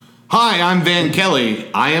Hi, I'm Van Kelly.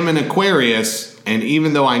 I am an Aquarius, and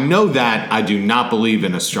even though I know that, I do not believe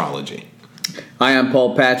in astrology. Hi, I'm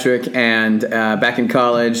Paul Patrick, and back in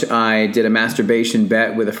college, I did a masturbation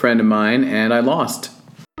bet with a friend of mine, and I lost.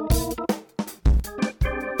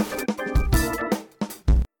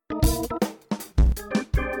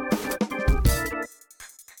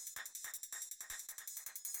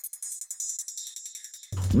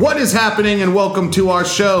 What is happening, and welcome to our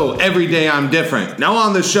show, Every Day I'm Different. Now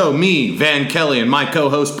on the show, me, Van Kelly, and my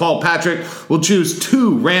co-host Paul Patrick will choose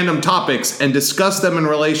two random topics and discuss them in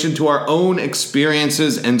relation to our own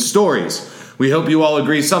experiences and stories. We hope you all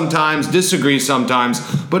agree sometimes, disagree sometimes,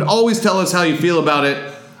 but always tell us how you feel about it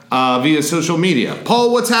via social media.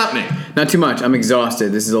 Paul, what's happening? Not too much. I'm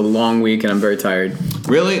exhausted. This is a long week, and I'm very tired.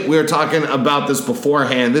 Really? We were talking about this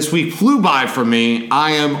beforehand. This week flew by for me.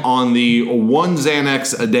 I am on the one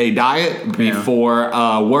Xanax a day diet before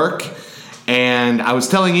work, and I was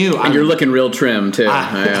telling you... And you're looking real trim, too.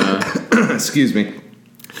 Excuse me.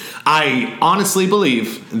 I honestly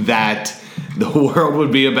believe that the world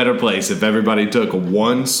would be a better place if everybody took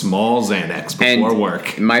one small Xanax before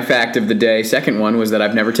work. My fact of the day, second one, was that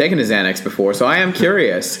I've never taken a Xanax before, so I am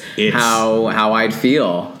curious how I'd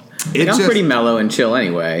feel. I'm pretty mellow and chill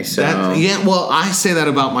anyway, so... Well, I say that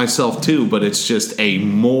about myself too, but it's just a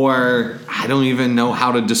more... I don't even know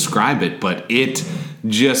how to describe it, but it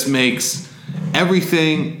just makes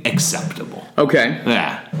everything acceptable. Okay.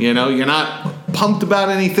 Yeah. You know, you're not pumped about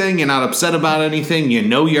anything, you're not upset about anything, you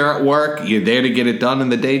know you're at work, you're there to get it done,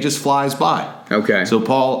 and the day just flies by. Okay. So,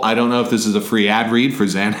 Paul, I don't know if this is a free ad read for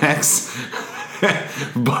Xanax,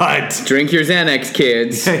 but... Drink your Xanax,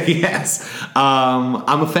 kids. Yes.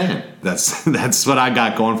 I'm a fan. That's what I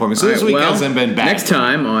got going for me. So this week hasn't been bad. Next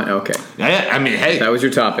time on... Okay. Yeah, I mean, hey. That was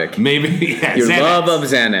your topic. Maybe, your Xanax. Love of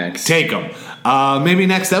Xanax. Take them. Maybe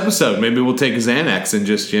next episode, maybe we'll take a Xanax and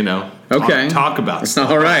just, talk about stuff.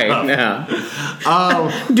 All right,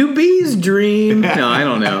 yeah. Do bees dream? No, I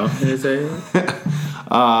don't know.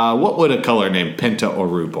 What would a color named Penta or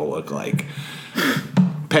Rupal look like?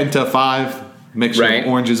 Penta 5, mixture of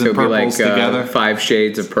oranges and purples together. 5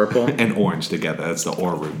 shades of purple. And orange together. That's the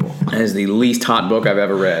or Rupal. That is the least hot book I've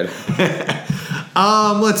ever read.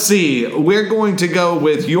 Let's see. We're going to go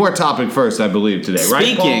with your topic first, I believe, today,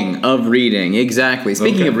 right, Paul? Speaking of reading, exactly.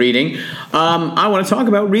 Speaking of reading, I want to talk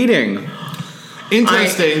about reading.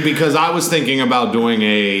 Interesting, because I was thinking about doing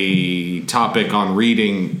a topic on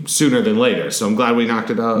reading sooner than later, so I'm glad we knocked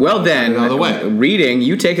it out. Well, then, out of the way. Reading,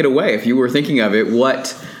 you take it away. If you were thinking of it,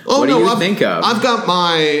 what do you think of? I've got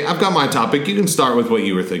my topic. You can start with what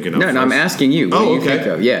you were thinking of. No, I'm asking you. What do you think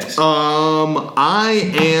of? Yes.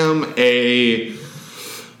 I am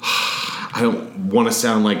I don't want to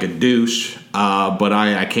sound like a douche, but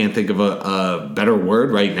I can't think of a better word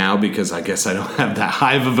right now because I guess I don't have that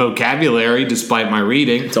high of a vocabulary despite my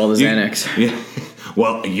reading. It's all the Xanax. Yeah.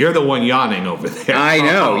 Well, you're the one yawning over there. I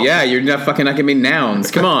know. Yeah, you're not giving me nouns.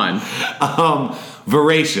 Come on.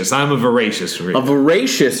 Voracious. I'm a voracious reader. A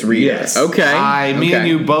voracious reader. Yes. Okay. Me and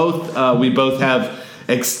you both. We both have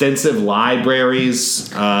extensive libraries,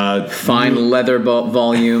 fine leather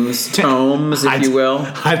volumes, tomes, if you will.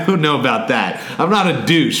 I don't know about that. I'm not a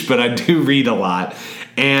douche, but I do read a lot.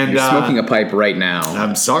 And you're smoking a pipe right now.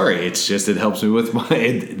 I'm sorry. It's just it helps me with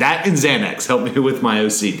that and Xanax help me with my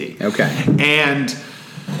OCD. Okay. And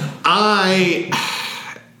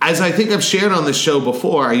as I think I've shared on this show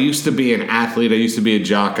before, I used to be an athlete. I used to be a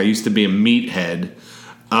jock. I used to be a meathead.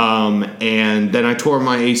 And then I tore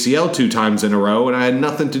my ACL 2 times in a row, and I had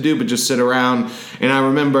nothing to do but just sit around. And I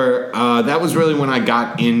remember that was really when I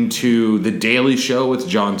got into The Daily Show with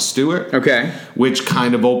Jon Stewart. Okay. Which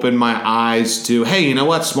kind of opened my eyes to, hey, you know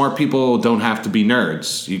what? Smart people don't have to be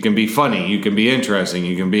nerds. You can be funny. You can be interesting.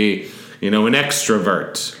 You can be, an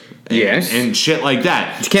extrovert. Yes. And shit like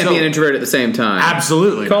that. But you can't be an introvert at the same time.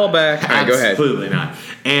 Absolutely. Call back. All right, go ahead. Absolutely not.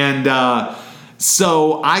 And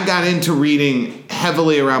so I got into reading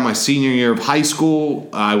heavily around my senior year of high school.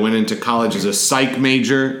 I went into college as a psych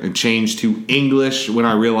major and changed to English when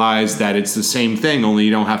I realized that it's the same thing, only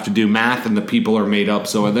you don't have to do math and the people are made up.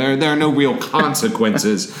 So there are no real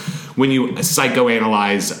consequences when you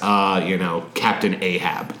psychoanalyze, Captain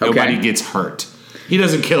Ahab. Okay. Nobody gets hurt. He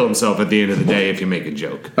doesn't kill himself at the end of the day if you make a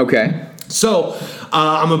joke. Okay. So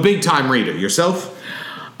I'm a big time reader. Yourself?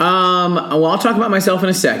 Well, I'll talk about myself in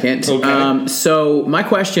a second. Okay. So my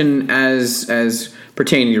question as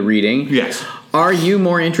pertaining to reading. Yes. Are you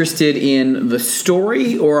more interested in the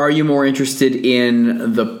story or are you more interested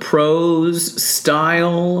in the prose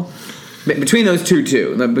style? Between those two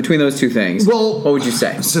things, what would you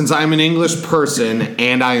say? Since I'm an English person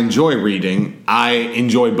and I enjoy reading, I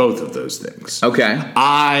enjoy both of those things. Okay.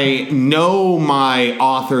 I know my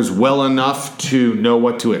authors well enough to know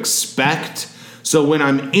what to expect. So when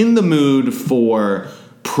I'm in the mood for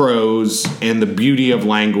prose and the beauty of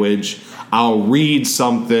language, I'll read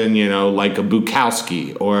something, like a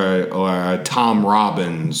Bukowski or a Tom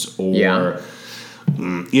Robbins or,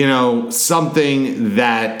 something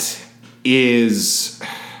that is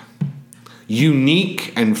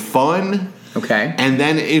unique and fun. Okay. And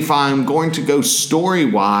then if I'm going to go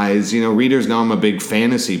story-wise, readers know I'm a big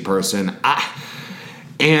fantasy person.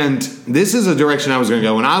 And this is a direction I was going to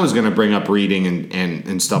go when I was going to bring up reading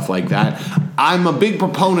and stuff like that. I'm a big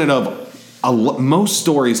proponent of most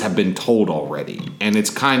stories have been told already, and it's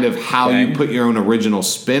kind of how you put your own original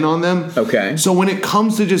spin on them. Okay. So when it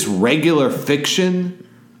comes to just regular fiction,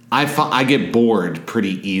 I get bored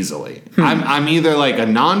pretty easily. I'm either like a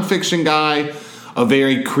nonfiction guy, a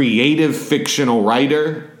very creative fictional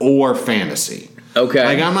writer, or fantasy. Okay.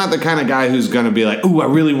 Like, I'm not the kind of guy who's going to be like, ooh, I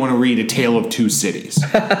really want to read A Tale of Two Cities.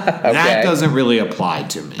 That doesn't really apply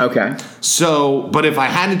to me. Okay. So, but if I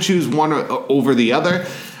had to choose one over the other,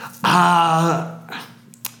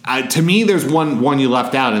 to me, there's one you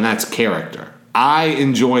left out, and that's character. I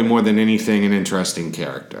enjoy more than anything an interesting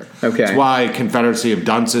character. Okay. That's why Confederacy of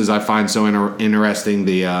Dunces I find so interesting.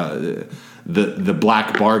 The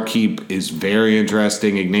Black Barkeep is very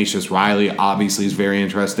interesting. Ignatius Reilly obviously is very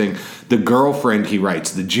interesting. The girlfriend he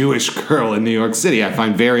writes, the Jewish girl in New York City, I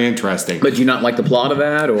find very interesting. But do you not like the plot of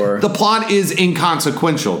that, or? The plot is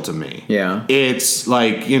inconsequential to me. Yeah. It's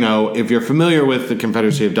like, if you're familiar with the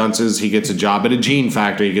Confederacy of Dunces, he gets a job at a jean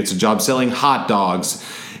factory. He gets a job selling hot dogs.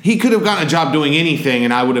 He could have gotten a job doing anything,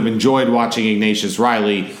 and I would have enjoyed watching Ignatius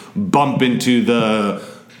Reilly bump into the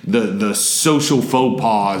social faux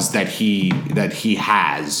pas that he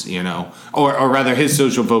has, or rather his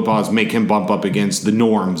social faux pas make him bump up against the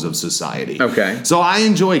norms of society. Okay. So I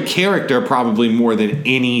enjoy character probably more than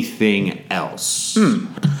anything else.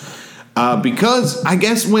 Because I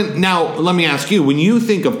guess now let me ask you, when you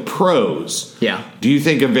think of prose, do you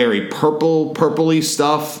think of very purpley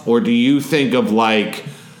stuff, or do you think of like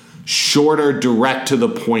shorter, direct to the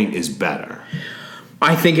point is better?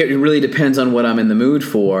 I think it really depends on what I'm in the mood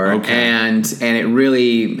for, and it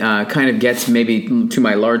really kind of gets maybe to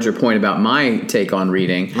my larger point about my take on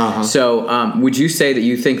reading. So, would you say that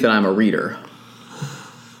you think that I'm a reader?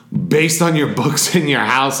 Based on your books in your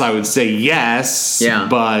house, I would say yes. Yeah.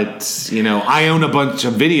 But, I own a bunch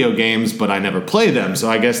of video games, but I never play them. So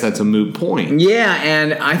I guess that's a moot point. Yeah,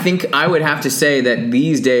 and I think I would have to say that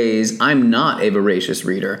these days I'm not a voracious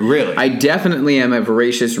reader. Really? I definitely am a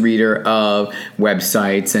voracious reader of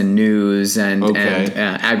websites and news and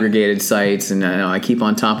aggregated sites, and I keep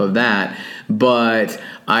on top of that. But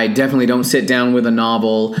I definitely don't sit down with a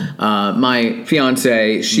novel. My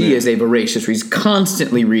fiance, she is a voracious reader. She's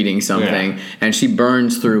constantly reading something, and she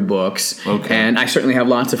burns through books. Okay. And I certainly have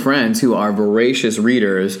lots of friends who are voracious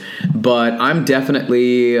readers, but I'm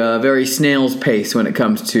definitely very snail's pace when it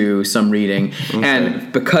comes to some reading. Okay.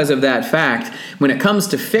 And because of that fact, when it comes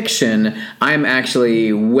to fiction, I'm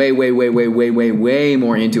actually way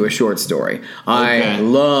more into a short story. I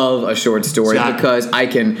love a short story because I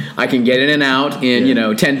can get in and out in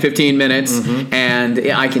 10-15 minutes, and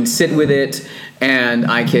I can sit with it, and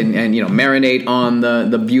I can marinate on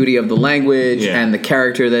the beauty of the language and the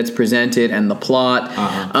character that's presented and the plot.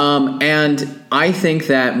 And I think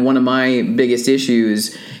that one of my biggest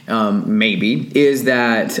issues maybe is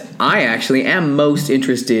that I actually am most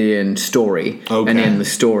interested in story and in the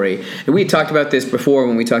story. And we talked about this before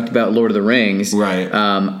when we talked about Lord of the Rings. Right.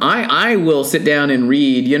 I will sit down and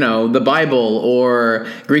read, the Bible or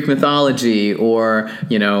Greek mythology or,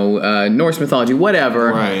 Norse mythology,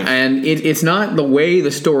 whatever. Right. And it's not the way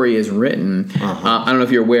the story is written. I don't know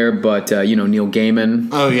if you're aware, but, Neil Gaiman.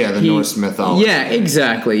 Oh, yeah, Norse mythology. Yeah,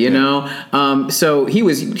 exactly, so he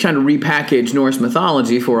was trying to repackage Norse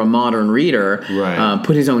mythology for a modern reader,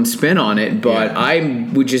 put his own spin on it, but I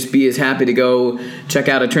would just be as happy to go check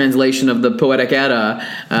out a translation of the Poetic Edda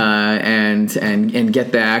and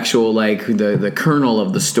get the actual, the kernel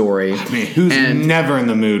of the story. I mean, who's never in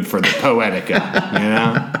the mood for the Poetic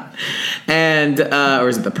Edda, And, or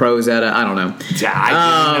is it the Prose Edda? I don't know.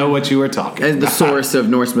 I didn't know what you were talking about. The source of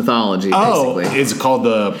Norse mythology, basically. Oh, it's called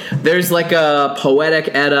the... There's like a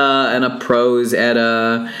Poetic Edda and a Prose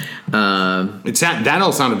Edda. That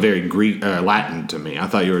all sounded very Greek, Latin to me. I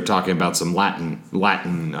thought you were talking about some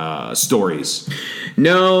Latin stories.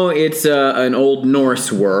 No, it's an Old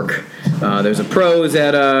Norse work. There's a Prose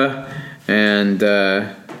Edda, and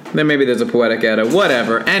Then maybe there's a Poetic Edda,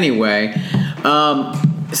 whatever. Anyway,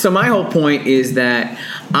 so my whole point is that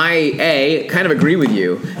I kind of agree with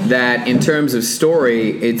you that in terms of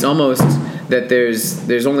story, it's almost that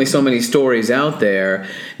there's only so many stories out there.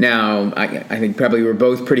 Now, I think probably we're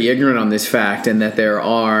both pretty ignorant on this fact, and that there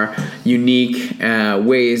are unique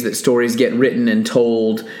ways that stories get written and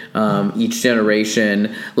told each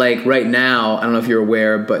generation. Like right now, I don't know if you're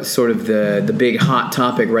aware, but sort of the big hot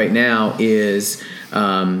topic right now is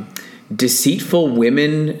deceitful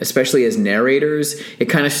women, especially as narrators. It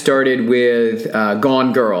kind of started with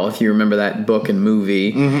Gone Girl, if you remember that book and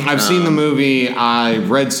movie. Mm-hmm. I've seen the movie. I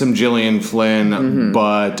read some Gillian Flynn,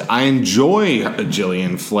 but I enjoy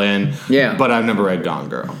Gillian Flynn. Yeah. But I've never read Gone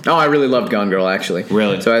Girl. Oh, I really loved Gone Girl, actually.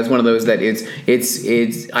 Really? So it's one of those that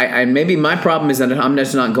I maybe my problem is that I'm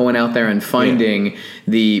just not going out there and finding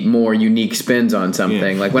the more unique spins on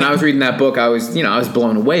something. Like when I was reading that book, I was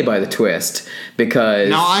blown away by the twist because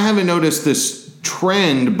now I haven't noticed this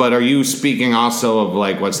trend, but are you speaking also of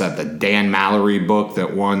like what's that, the Dan Mallory book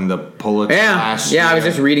that won the Pulitzer last year? I was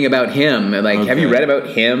just reading about him. Like, have you read about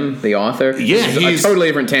him, the author? Yeah, he's a totally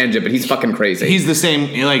different tangent, but he's fucking crazy. He's the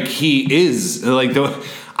same. Like he is like the.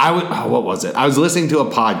 What was it? I was listening to a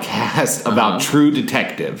podcast about True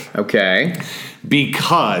Detective. Okay.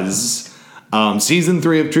 Because season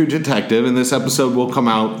 3 of True Detective, and this episode will come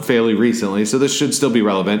out fairly recently, so this should still be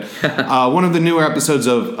relevant. One of the newer episodes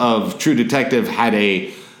of True Detective had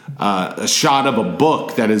a shot of a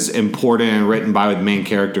book that is important and written by the main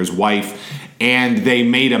character's wife, and they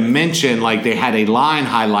made a mention, like they had a line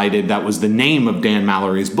highlighted that was the name of Dan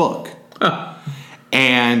Mallory's book.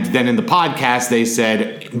 And then in the podcast, they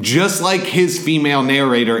said, just like his female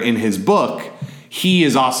narrator in his book, he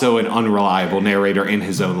is also an unreliable narrator in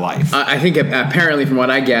his own life. I think apparently, from what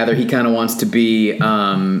I gather, he kind of wants to be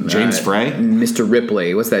James Frey, Mr.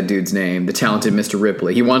 Ripley. What's that dude's name? The talented Mr.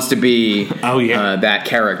 Ripley. He wants to be that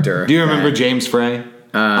character. Do you remember James Frey?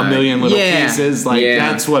 A Million Little Pieces?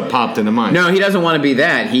 That's what popped into mind. No, he doesn't want to be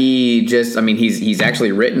that. He just, he's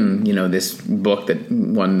actually written, this book that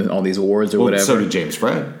won all these awards or whatever. So did James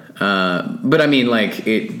Frey. But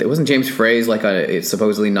it wasn't James Frey's it's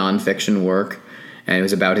supposedly nonfiction work, and it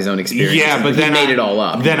was about his own experience. Yeah, but then he made it all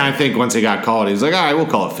up. Then I think once he got called, he was like, all right, we'll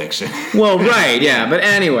call it fiction. Well, right, yeah. But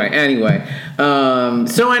anyway.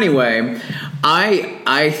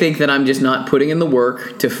 I think that I'm just not putting in the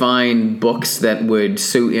work to find books that would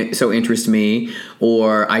so interest me,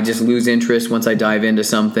 or I just lose interest once I dive into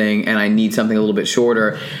something and I need something a little bit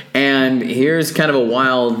shorter. And here's kind of a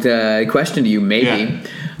wild question to you, maybe.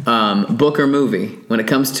 Yeah. Book or movie? When it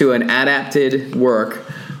comes to an adapted work,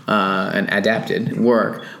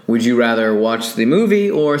 would you rather watch the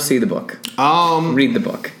movie or see the book? Read the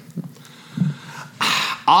book.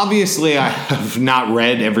 Obviously, I have not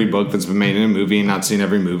read every book that's been made in a movie and not seen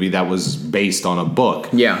every movie that was based on a book.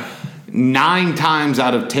 Yeah. 9 times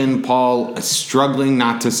out of 10, Paul, struggling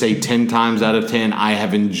not to say 10 times out of 10, I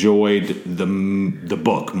have enjoyed the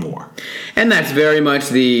book more. And that's very much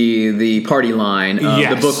the party line.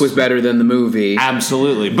 The book was better than the movie.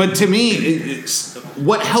 Absolutely. But to me,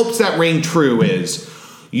 what helps that ring true is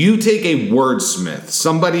you take a wordsmith,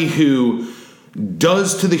 somebody who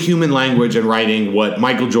does to the human language and writing what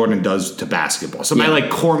Michael Jordan does to basketball. Somebody like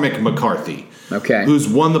Cormac McCarthy, who's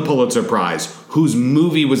won the Pulitzer Prize, whose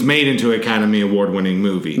movie was made into an Academy Award-winning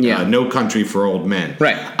movie, No Country for Old Men.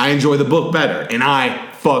 Right. I enjoy the book better, and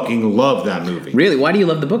I fucking love that movie. Really? Why do you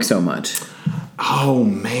love the book so much? Oh,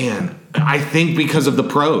 man. I think because of the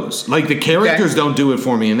prose. Like, the characters don't do it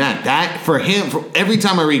for me in that. That, for him, every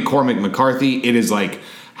time I read Cormac McCarthy, it is like,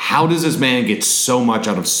 how does this man get so much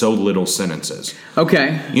out of so little sentences?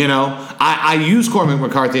 Okay. I use Cormac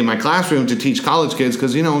McCarthy in my classroom to teach college kids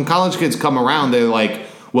because, when college kids come around, they're like,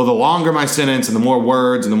 well, the longer my sentence and the more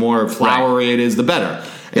words and the more flowery it is, the better.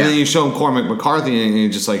 And then you show him Cormac McCarthy and you're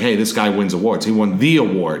just like, hey, this guy wins awards. He won the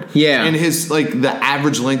award. Yeah. And his, the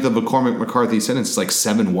average length of a Cormac McCarthy sentence is like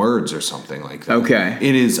 7 words or something like that. Okay.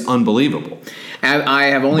 It is unbelievable. I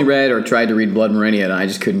have only read or tried to read Blood Meridian. I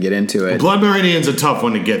just couldn't get into it. Blood Meridian's a tough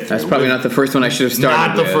one to get through. That's probably not the first one I should have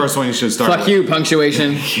started with. Not the first one you should have started Fuck you,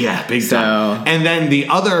 punctuation. Yeah, big time. And then the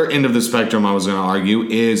other end of the spectrum I was going to argue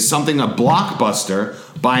is something a blockbuster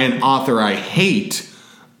by an author I hate,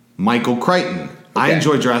 Michael Crichton. Okay. I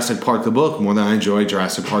enjoy Jurassic Park the book more than I enjoy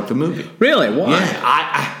Jurassic Park the movie. Really? Why?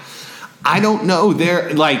 Yeah, I don't know.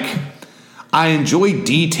 I enjoy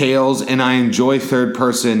details and I enjoy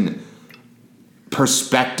third-person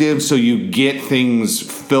perspective, so you get things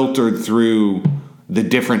filtered through the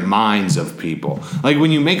different minds of people. Like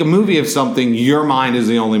when you make a movie of something, your mind is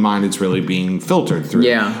the only mind it's really being filtered through.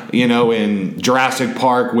 Yeah. In Jurassic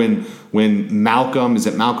Park, when when Malcolm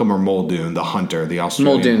or Muldoon, the hunter, the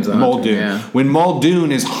Australian? Muldoon's the hunter, Muldoon. yeah. When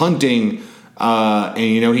Muldoon is hunting, and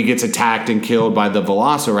he gets attacked and killed by the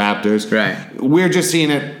velociraptors. Right. We're just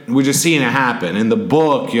seeing it happen. In the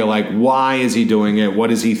book, you're like, why is he doing it?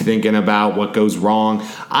 What is he thinking about? What goes wrong?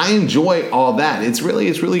 I enjoy all that. It's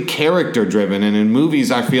really character driven, and in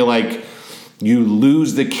movies, I feel like you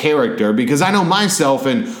lose the character because I know myself,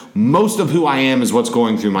 and most of who I am is what's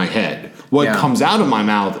going through my head. What comes out of my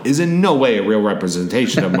mouth is in no way a real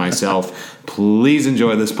representation of myself. Please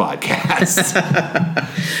enjoy this podcast.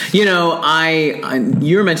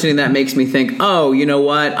 You're mentioning that makes me think, oh, you know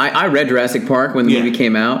what? I read Jurassic Park when the movie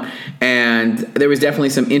came out, and there was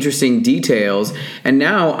definitely some interesting details. And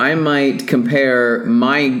now I might compare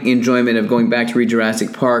my enjoyment of going back to read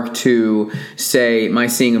Jurassic Park to, say, my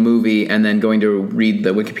seeing a movie and then going to read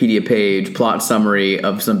the Wikipedia page, plot summary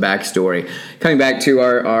of some backstory. Coming back to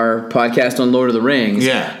our podcast on Lord of the Rings,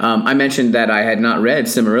 I mentioned that I had not read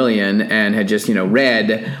Silmarillion and had just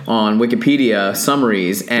read on Wikipedia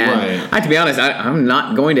summaries, and I have to be honest, I'm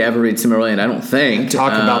not going to ever read Silmarillion. I don't think.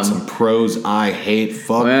 Talk about some prose I hate.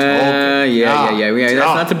 Fuck Tolkien. Yeah. That's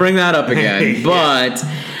not to bring that up again, but.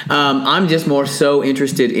 I'm just more so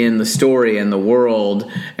interested in the story and the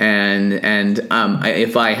world, and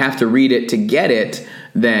if I have to read it to get it,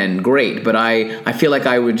 then great. But I feel like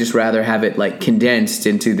I would just rather have it like condensed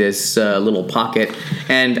into this little pocket,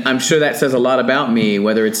 and I'm sure that says a lot about me,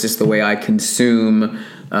 whether it's just the way I consume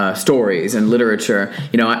stories and literature.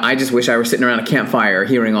 I just wish I were sitting around a campfire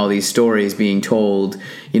hearing all these stories being told.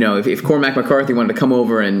 If Cormac McCarthy wanted to come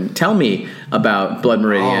over and tell me about Blood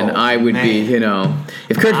Meridian, I would be,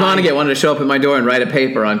 if Kurt Vonnegut wanted to show up at my door and write a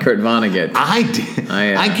paper on Kurt Vonnegut.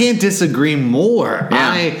 I can't disagree more.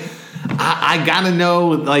 Yeah. I gotta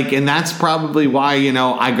know, and that's probably why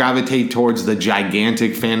I gravitate towards the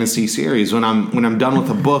gigantic fantasy series. When I'm done with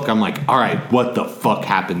a book, I'm like, all right, what the fuck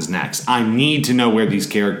happens next? I need to know where these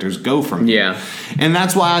characters go from here. Yeah, and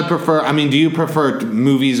that's why I prefer. I mean, do you prefer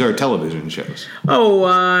movies or television shows? Oh,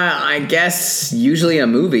 I guess usually a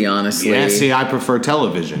movie, honestly. Yeah, see, I prefer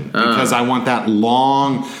television because I want that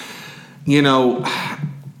long,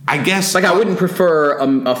 I guess I wouldn't prefer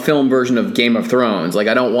a film version of Game of Thrones. I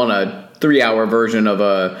don't want a 3-hour version of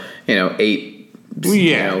a 8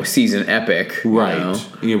 season epic. Right.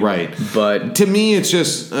 You're right. But to me, it's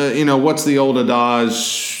just what's the old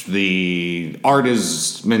adage? The art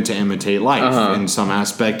is meant to imitate life in some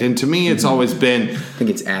aspect, and to me, it's always been. I think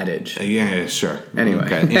it's adage. Yeah, sure. Anyway.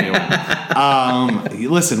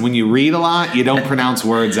 Listen, when you read a lot, you don't pronounce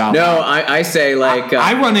words out loud. No, I say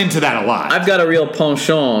I run into that a lot. I've got a real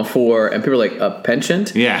penchant for, and people are like, a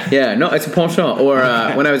penchant? Yeah. No, it's a penchant. Or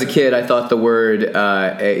when I was a kid, I thought the word,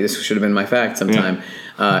 this should have been my fact sometime,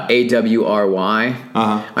 AWRY.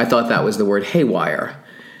 I thought that was the word haywire.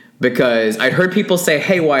 Because I'd heard people say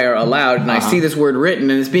haywire aloud, and I see this word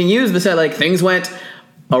written, and it's being used to say, things went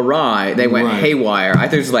awry. They went haywire. I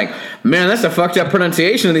think it's man, that's a fucked up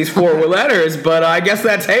pronunciation of these 4 letters, but I guess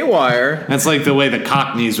that's haywire. That's like the way the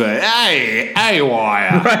Cockneys went, hey,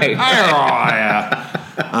 haywire. Right. Haywire.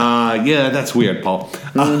 Yeah, that's weird, Paul.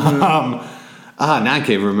 Now I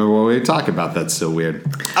can't remember what we were talking about. That's so weird.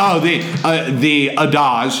 Oh, the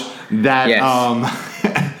adage that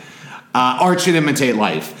art should imitate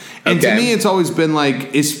life. And to me, it's always been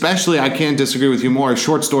especially, I can't disagree with you more,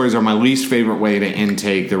 short stories are my least favorite way to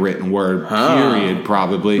intake the written word, period,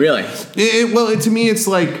 probably. Really? To me, it's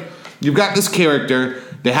you've got this character,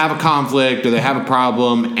 they have a conflict, or they have a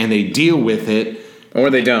problem, and they deal with it.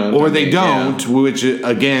 Or they don't. Which,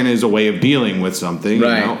 again, is a way of dealing with something.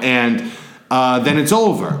 Right. And then it's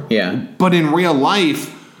over. Yeah. But in real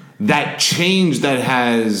life, that change that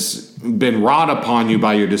has been wrought upon you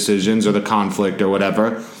by your decisions or the conflict or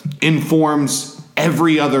whatever informs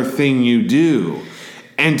every other thing you do.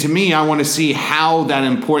 And to me, I want to see how that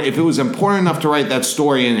important, if it was important enough to write that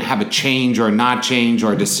story and have a change or a not change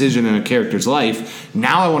or a decision in a character's life,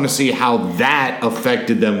 now I want to see how that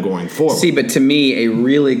affected them going forward. See, but to me, a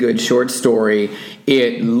really good short story,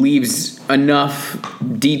 it leaves enough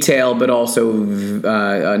detail but also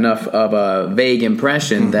enough of a vague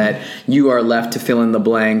impression that you are left to fill in the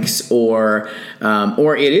blanks, or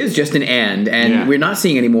it is just an end, and we're not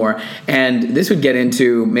seeing anymore. And this would get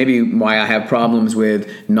into maybe why I have problems with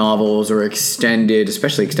novels or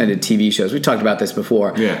especially extended TV shows. We talked about this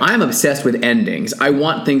before. I'm obsessed with endings. I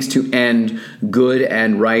want things to end good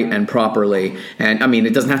and right and properly. And I mean,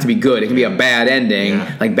 it doesn't have to be good. It can be a bad ending.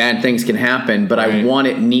 Bad things can happen, but I want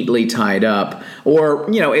it neatly tied tied up, or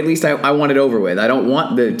at least I want it over with. I don't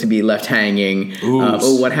want to be left hanging.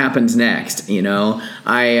 What happens next?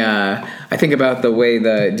 I think about the way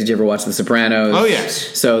did you ever watch The Sopranos? Oh,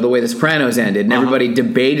 yes. So the way The Sopranos ended, and everybody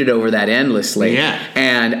debated over that endlessly. Yeah.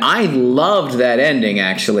 And I loved that ending,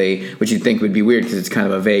 actually, which you'd think would be weird because it's kind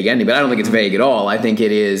of a vague ending, but I don't think it's vague at all. I think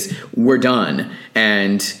it is, we're done.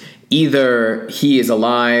 And either he is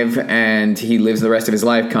alive and he lives the rest of his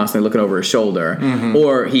life constantly looking over his shoulder,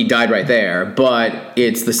 or he died right there, but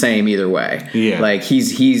it's the same either way. Yeah. Like,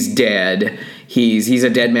 he's dead. He's a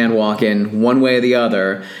dead man walking one way or the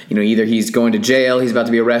other. Either he's going to jail, he's about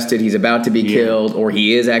to be arrested, he's about to be killed, or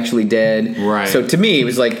he is actually dead. Right. So to me, it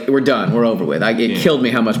was like, we're done, we're over with. It killed me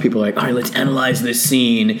how much people are like, all right, let's analyze this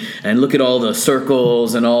scene and look at all the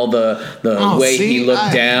circles and all the way he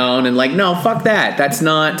looked down, and like, no, fuck that. That's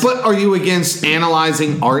not. But are you against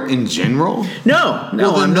analyzing art in general? No,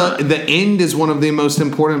 well, then I'm not. The end is one of the most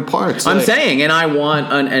important parts. I'm saying, and I want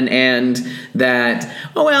an end that.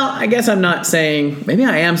 Oh well, I guess I'm not saying. Maybe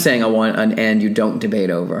I am saying I want an end you don't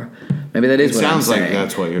debate over. Maybe that is what I'm saying. It sounds like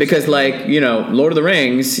that's what you're saying. Because, like, Lord of the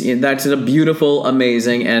Rings, that's a beautiful,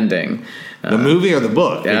 amazing ending. The movie or the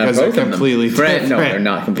book? Because they're completely different. No, they're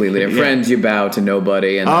not completely different. Yeah. Friends, you bow to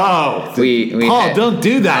nobody. And Paul, don't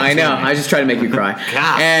do that. I know. I just try to make you cry.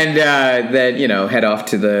 God. And then, head off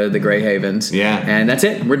to the Grey Havens. Yeah. And that's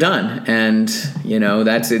it. We're done. And,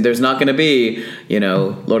 that's it. There's not going to be,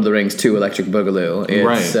 Lord of the Rings 2 Electric Boogaloo.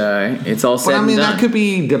 It's all said and done. That could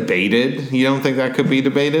be debated. You don't think that could be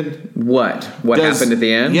debated? What? What happened at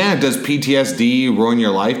the end? Yeah. Does PTSD ruin your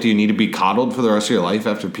life? Do you need to be coddled for the rest of your life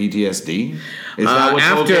after PTSD? Is that what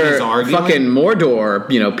after is arguing? Fucking Mordor,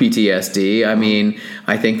 PTSD. I mean,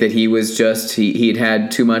 I think that he was just he'd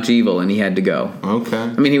had too much evil and he had to go. Okay.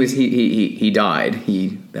 I mean, he died.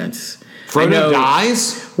 Frodo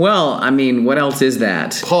dies? Well, I mean, what else is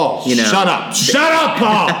that? Paul, shut up. Shut up,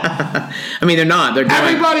 Paul! I mean, they're not.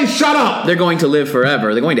 Everybody shut up! They're going to live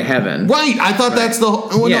forever. They're going to heaven. Right. I thought that's the...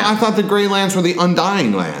 Well, no, I thought the Grey Lands were the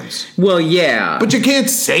Undying Lands. Well, yeah. But you can't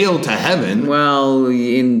sail to heaven. Well,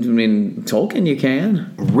 in Tolkien you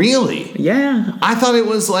can. Really? Yeah. I thought it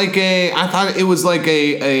was like a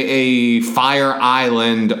Fire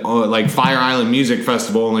Island, or like Fire Island Music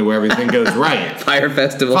Festival, only where everything goes right. Fire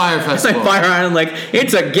Festival. It's like Fire Island, like,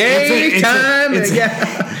 it's a gay time.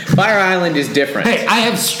 Fire Island is different. Hey, I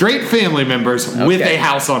have straight family members with a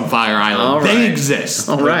house on Fire Island. All right. They exist.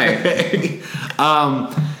 All right. Okay?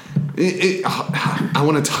 I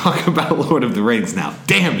want to talk about Lord of the Rings now.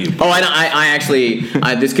 Damn you. Oh, I actually,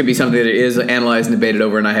 this could be something that is analyzed and debated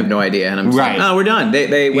over, and I have no idea. And I'm saying, we're done.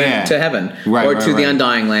 They went to heaven or to the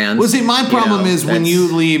Undying Lands. Well, see, my problem is when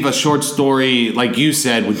you leave a short story, like you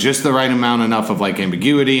said, with just the right amount enough of like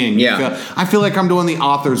ambiguity, and I feel like I'm doing the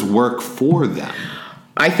author's work for them.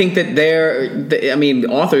 I think that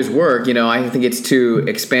authors' work, I think it's to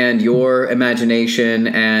expand your imagination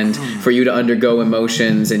and for you to undergo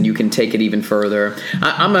emotions, and you can take it even further.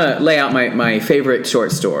 I'm going to lay out my favorite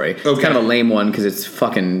short story. Okay. It's kind of a lame one because it's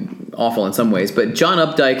fucking awful in some ways, but John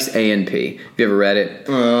Updike's A&P. Have you ever read it?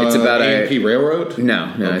 It's about A&P Railroad?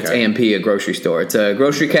 No, it's A&P, a grocery store. It's a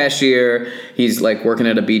grocery cashier. He's like working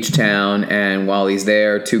at a beach town, and while he's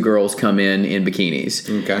there, two girls come in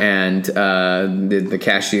bikinis. Okay. And the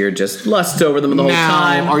cashier just lusts over them the whole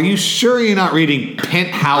time. Are you sure you're not reading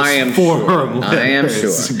Penthouse Forum? I am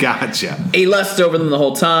sure. Gotcha. He lusts over them the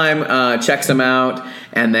whole time, checks them out,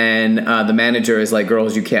 and then the manager is like,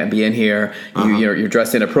 "Girls, you can't be in here. You're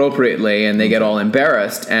dressed inappropriately," and they get all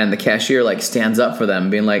embarrassed. And the cashier like stands up for them,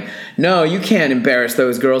 being like, "No, you can't embarrass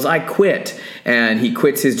those girls. I quit." And he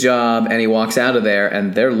quits his job and he walks out of there,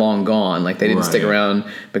 and they're long gone. Like, they didn't stick around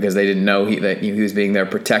because they didn't know that he was being their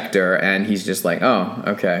protector. And he's just like, "Oh,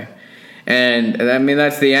 okay." And I mean,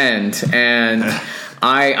 that's the end. And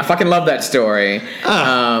I fucking love that story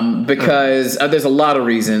because there's a lot of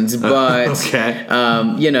reasons, but it's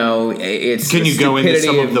can you go into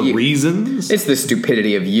some of the reasons? It's the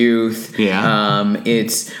stupidity of youth. Yeah.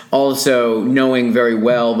 It's also knowing very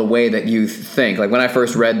well the way that youth think. Like, when I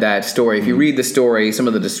first read that story, if you read the story, some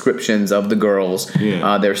of the descriptions of the girls,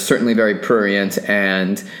 they're certainly very prurient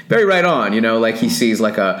and very right on. Like, he sees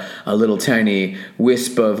like a little tiny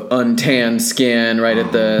wisp of untanned skin right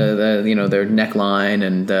at the their neckline.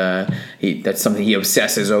 And that's something he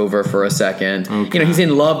obsesses over for a second. Okay. He's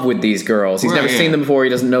in love with these girls. He's never seen them before. He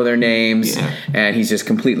doesn't know their names, and he's just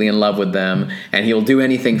completely in love with them. And he'll do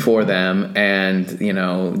anything for them. And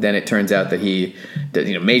then it turns out that he,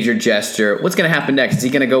 major gesture. What's going to happen next? Is he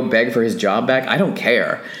going to go beg for his job back? I don't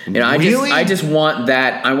care. Really? I just want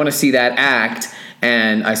that. I want to see that act.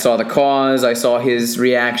 and I saw the cause, I saw his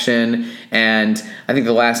reaction, and I think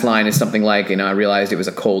the last line is something like, I realized it was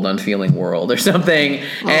a cold, unfeeling world or something,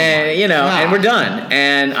 and and we're done.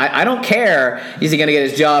 And I don't care. Is he going to get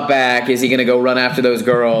his job back? Is he going to go run after those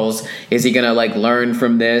girls? Is he going to learn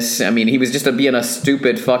from this? I mean, he was just being a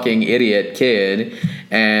stupid fucking idiot kid,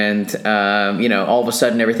 and all of a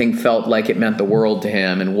sudden everything felt like it meant the world to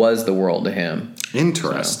him and was the world to him.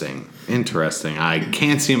 Interesting. I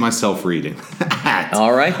can't see myself reading that.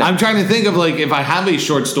 All right. I'm trying to think of if I have a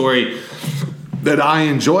short story that I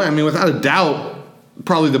enjoy. I mean, without a doubt,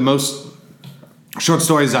 probably the most short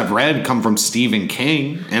stories I've read come from Stephen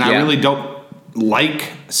King, and I really don't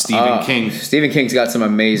like Stephen King. Stephen King's got some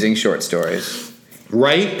amazing short stories.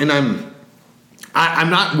 Right? And I'm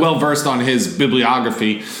not well versed on his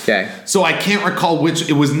bibliography. Okay. So I can't recall which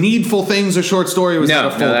it was. Needful Things, a short story. Was that a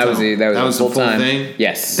full? That was a full thing.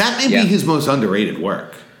 Yes. That may be his most underrated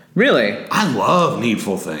work. Really? I love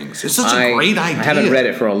Needful Things. It's such a great idea. I haven't read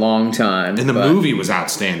it for a long time. And the movie was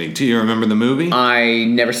outstanding too. You remember the movie? I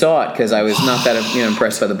never saw it because I was not that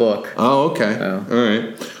impressed by the book. Oh, okay. So. All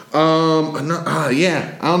right.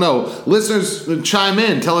 Yeah, I don't know. Listeners, chime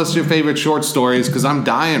in. Tell us your favorite short stories because I'm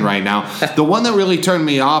dying right now. The one that really turned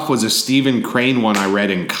me off was a Stephen Crane one I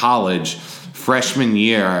read in college, freshman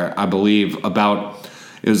year, I believe. It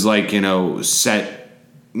was set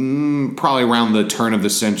probably around the turn of the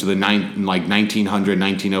century, 1900,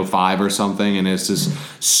 1905 or something, and it's this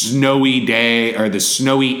snowy day or the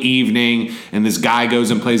snowy evening, and this guy goes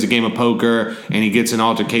and plays a game of poker, and he gets an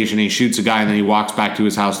altercation, and he shoots a guy, and then he walks back to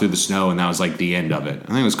his house through the snow, and that was the end of it. I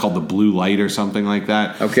think it was called The Blue Light or something like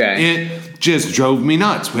that. Okay. It just drove me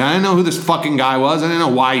nuts. I didn't know who this fucking guy was. I didn't know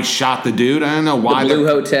why he shot the dude. I didn't know why. The Blue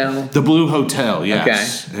Hotel? The Blue Hotel,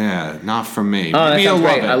 yes. Okay. Yeah, not for me. Oh, that sounds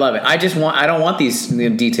great. I love it. I don't want these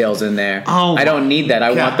details in there. Oh, I don't need that.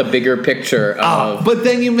 I want the bigger picture of... But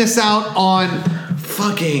then you miss out on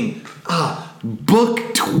fucking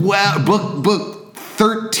book 12, book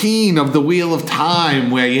 13 of The Wheel of Time,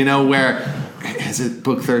 where is it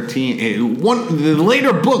book 13? The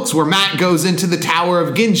later books where Matt goes into the Tower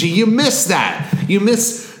of Genji. You miss that. You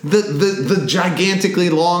miss the gigantically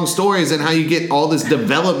long stories and how you get all this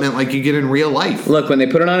development like you get in real life. Look, when they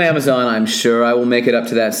put it on Amazon, I'm sure I will make it up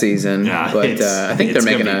to that season. Yeah, but I think they're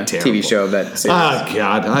making a TV show of that series. Oh,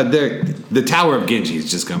 God. The Tower of Genji is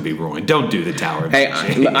just going to be ruined. Don't do the Tower of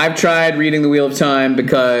Genji. I've tried reading The Wheel of Time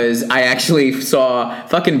because I actually saw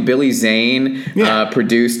fucking Billy Zane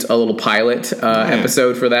produced a little pilot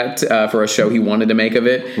episode for that, for a show he wanted to make of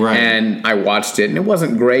it. Right. And I watched it, and it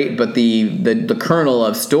wasn't great, but the kernel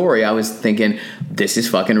of story, I was thinking, this is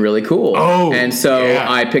fucking really cool. Oh, and so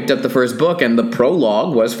I picked up the first book, and the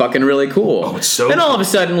prologue was fucking really cool. Oh, it's so Then all of a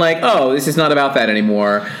sudden, this is not about that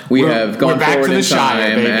anymore. We're gone back forward to the in Shire,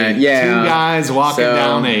 time. baby. And, Two guys walking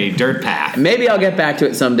down a dirt path. Maybe I'll get back to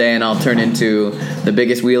it someday, and I'll turn into the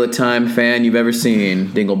biggest Wheel of Time fan you've ever seen,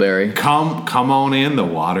 Dingleberry. Come on in. The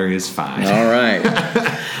water is fine. All right.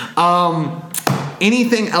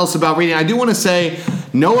 Anything else about reading? I do want to say,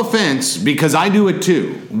 no offense, because I do it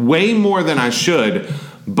too, way more than I should,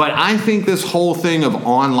 but I think this whole thing of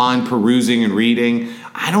online perusing and reading,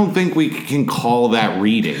 I don't think we can call that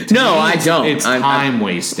reading. No, I don't. It's time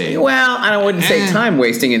wasting. Well, I wouldn't say time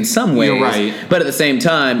wasting in some ways. You're right. But at the same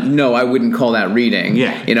time, no, I wouldn't call that reading.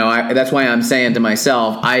 Yeah. That's why I'm saying to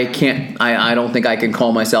myself, I don't think I can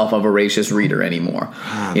call myself a voracious reader anymore.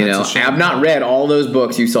 A shame. I've not read all those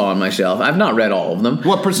books you saw on my shelf. I've not read all of them.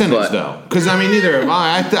 What percentage, though? Because, neither have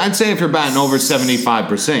I. I'd say if you're batting over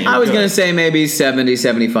 75%. I was going to say maybe 70,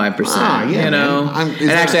 75%.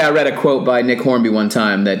 And actually, I read a quote by Nick Hornby one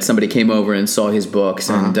time that somebody came over and saw his books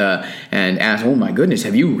and asked, "Oh my goodness,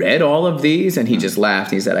 have you read all of these?" And he just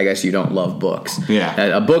laughed. He said, "I guess you don't love books." Yeah,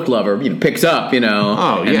 a book lover picks up, and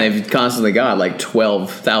they've constantly got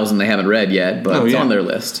 12,000 they haven't read yet, but it's on their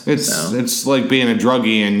list. It's like being a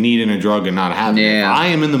druggie and needing a drug and not having it. If I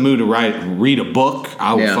am in the mood to read a book,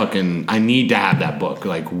 I need to have that book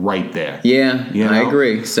right there. Yeah, I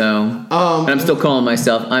agree. So, and I'm still calling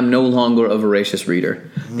myself. I'm no longer a voracious reader.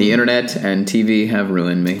 The internet and TV have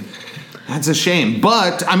ruined me. That's a shame.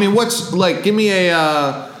 But what's give me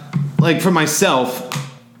a for myself,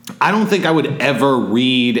 I don't think I would ever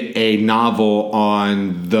read a novel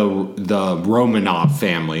on the Romanov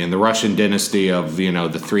family and the Russian dynasty of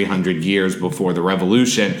the 300 years before the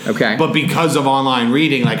revolution. Okay. But because of online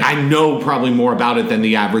reading, I know probably more about it than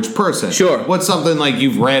the average person. Sure. What's something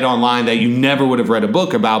you've read online that you never would have read a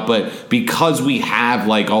book about, but because we have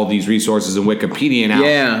all these resources in Wikipedia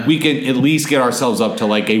now, we can at least get ourselves up to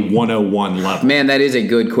a 101 level. Man, that is a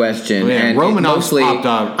good question. Yeah, and Romanov's mostly, popped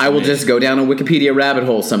up. I will just go down a Wikipedia rabbit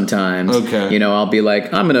hole sometimes. sometimes. Okay. You know, I'll be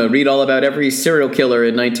like, I'm going to read all about every serial killer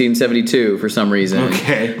in 1972 for some reason.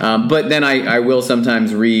 Okay. But then I will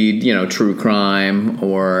sometimes read, you know, true crime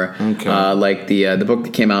or like the book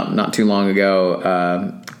that came out not too long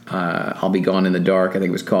ago, I'll Be Gone in the Dark, I think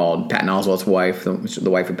it was called. Patton Oswalt's wife, the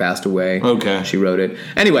wife who passed away. Okay. She wrote it.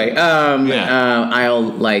 Anyway, I'll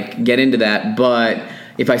like get into that, but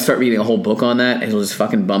if I start reading a whole book on that, it'll just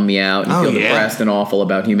fucking bum me out and feel depressed and awful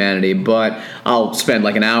about humanity. But I'll spend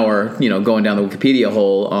like an hour, you know, going down the Wikipedia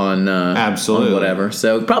hole on absolutely on whatever.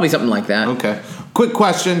 So probably something like that. Okay. Quick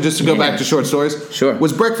question, just to go back to short stories. Sure.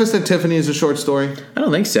 Was Breakfast at Tiffany's a short story? I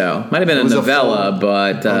don't think so. Might have been a novella,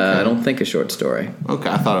 but I don't think a short story. Okay,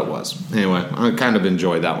 I thought it was. Anyway, I kind of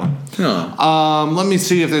enjoyed that one. Oh. Let me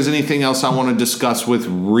see if there's anything else I want to discuss with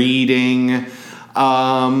reading.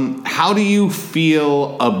 How do you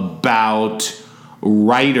feel about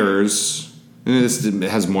writers? This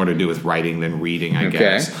has more to do with writing than reading, I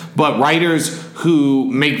guess. But writers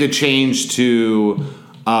who make the change to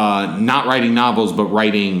not writing novels, but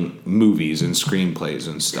writing movies and screenplays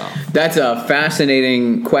and stuff. That's a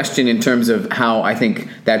fascinating question in terms of how I think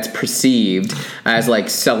that's perceived as like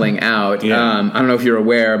selling out. Yeah. I don't know if you're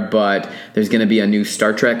aware, but there's going to be a new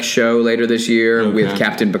Star Trek show later this year with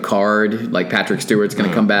Captain Picard. Like Patrick Stewart's going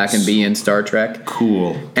to come back and be in Star Trek.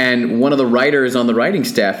 Cool. And one of the writers on the writing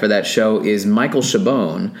staff for that show is Michael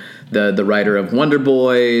Chabon, the writer of Wonder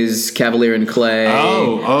Boys, Cavalier and Clay.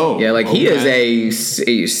 Yeah, like he is a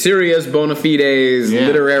serious bona fides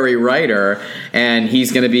literary writer, and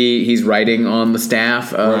he's writing on the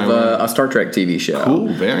staff of a Star Trek TV show.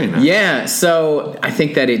 Cool, very nice. Yeah, so I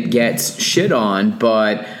think that it gets shit on,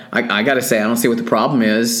 but I gotta say, I don't see what the problem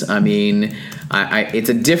is. I mean, it's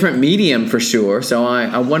a different medium for sure. So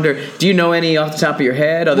I wonder, do you know any off the top of your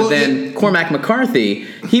head other than Cormac McCarthy?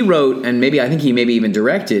 He wrote, and I think he maybe even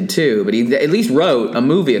directed too, but he at least wrote a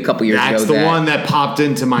movie a couple years ago. That's the one that popped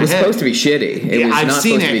into my head. It was supposed to be shitty. I've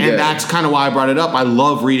seen it, and that's kind of why I brought it up. I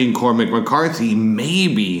love reading Cormac McCarthy,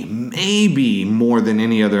 maybe more than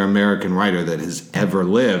any other American writer that has ever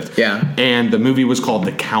lived. Yeah. And the movie was called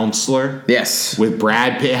The Counselor. Yes. With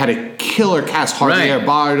Brad Pitt. It had a killer cast. Javier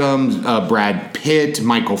Bardem, Brad Pitt,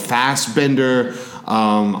 Michael Fassbender.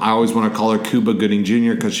 I always want to call her Cuba Gooding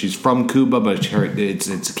Jr. because she's from Cuba, but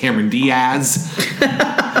it's Cameron Diaz.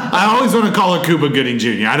 I always want to call her Cuba Gooding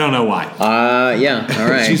Jr. I don't know why. Yeah, all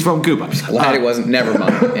right. She's from Cuba. Glad it wasn't. Never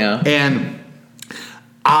mind. Yeah. And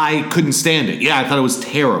I couldn't stand it. Yeah, I thought it was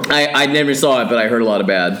terrible. I never saw it, but I heard a lot of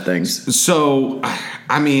bad things. So,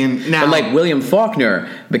 I mean, now... But like William Faulkner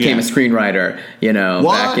became a screenwriter, you know.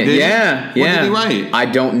 What? Back in, What did he write? I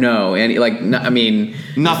don't know. And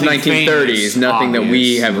nothing 1930s, famous, nothing that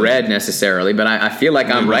we have read necessarily, but I feel like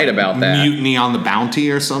I'm right about that. Mutiny on the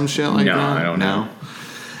Bounty or some shit like that? No, I don't know.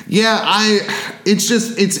 Yeah,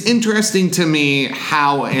 it's interesting to me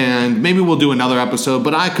how, and maybe we'll do another episode,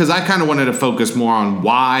 but because I kind of wanted to focus more on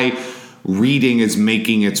why reading is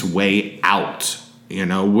making its way out, you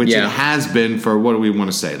know, which it has been for, what do we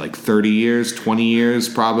want to say, like 30 years, 20 years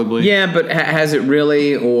probably? Yeah, but has it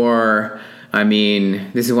really, or... I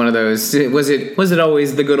mean, this is one of those. Was it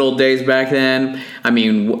always the good old days back then? I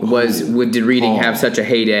mean, did reading have such a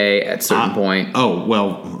heyday at a certain point? Oh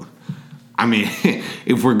well, I mean,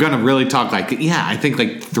 if we're gonna really talk I think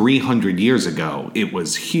like 300 years ago it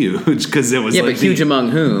was huge because it was but huge among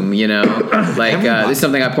whom? You know, like this is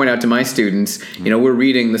something I point out to my students. You know, we're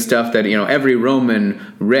reading the stuff that every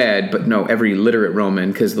Roman read, but no, every literate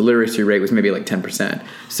Roman, because the literacy rate was maybe like 10%.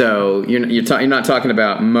 So you're not talking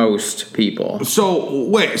about most people. So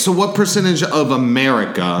wait, so what percentage of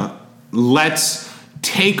America? Let's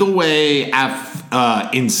take away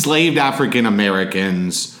enslaved African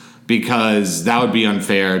Americans, because that would be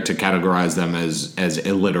unfair to categorize them as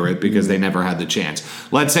illiterate because they never had the chance.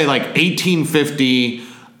 Let's say like 1850,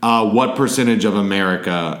 what percentage of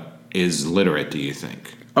America is literate, do you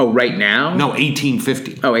think? Oh, right now? No,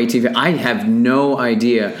 1850. Oh, 1850. I have no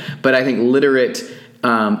idea, but I think literate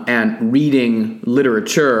and reading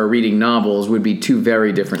literature, reading novels would be two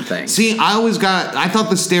very different things. See, I thought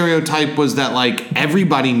the stereotype was that like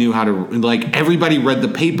everybody knew how to, like everybody read the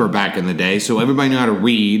paper back in the day, so everybody knew how to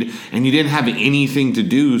read, and you didn't have anything to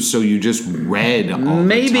do, so you just read all the time.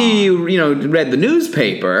 Maybe, read the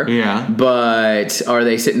newspaper. Yeah. But are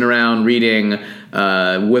they sitting around reading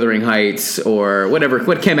Wuthering Heights or whatever,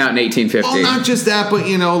 what came out in 1850? Well, not just that, but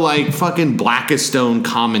like fucking Blackest Stone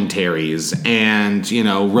commentaries and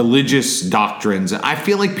religious doctrines. I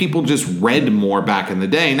feel like people just read more back in the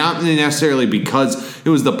day, not necessarily because it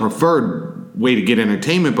was the preferred way to get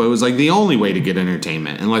entertainment, but it was like the only way to get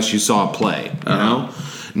entertainment unless you saw a play. You know,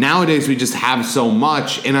 nowadays we just have so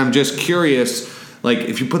much, and I'm just curious. like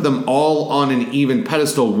if you put them all on an even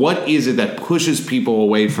pedestal, what is it that pushes people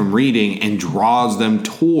away from reading and draws them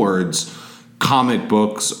towards comic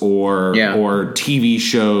books or TV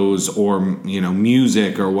shows or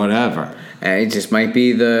music or whatever? It just might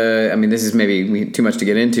be this is maybe too much to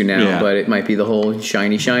get into now, but it might be the whole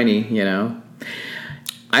shiny,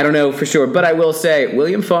 I don't know for sure, but I will say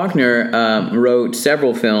William Faulkner wrote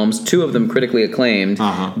several films, 2 of them critically acclaimed,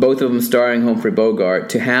 both of them starring Humphrey Bogart,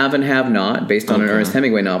 To Have and Have Not, based on an Ernest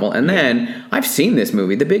Hemingway novel. And then, I've seen this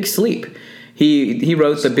movie, The Big Sleep. He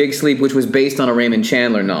wrote The Big Sleep, which was based on a Raymond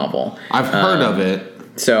Chandler novel. I've heard of it.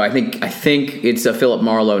 So I think it's a Philip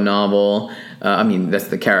Marlowe novel. That's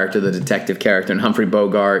the character, the detective character, and Humphrey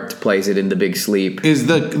Bogart plays it in The Big Sleep. Is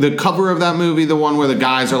the cover of that movie the one where the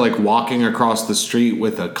guys are like walking across the street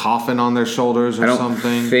with a coffin on their shoulders or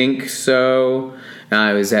something? I don't think so.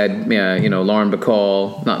 It had Lauren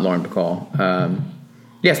Bacall, not Lauren Bacall.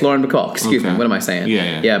 Yes, Lauren Bacall. Excuse me. What am I saying?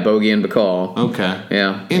 Yeah, Bogey and Bacall. Okay.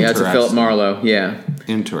 Yeah, it's a Philip Marlowe. Yeah.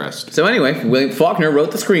 Interesting. So anyway, William Faulkner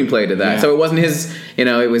wrote the screenplay to that. Yeah. So it wasn't his,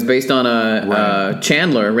 it was based on a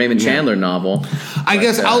Raymond Chandler novel. I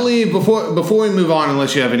guess I'll leave before we move on,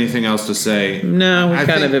 unless you have anything else to say. No, we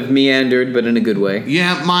kind of have meandered, but in a good way.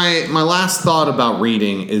 Yeah, my last thought about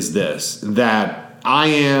reading is this, that I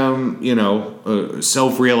am,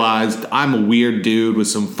 self-realized. I'm a weird dude with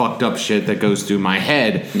some fucked up shit that goes through my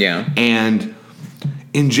head. Yeah. And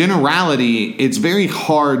in generality, it's very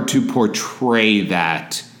hard to portray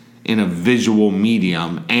that in a visual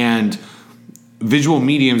medium. And visual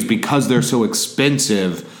mediums, because they're so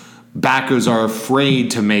expensive, backers are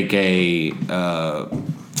afraid to make a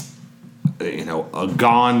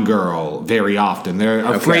Gone Girl very often. They're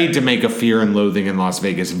afraid to make a Fear and Loathing in Las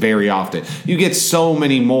Vegas very often. You get so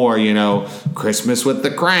many more, Christmas with the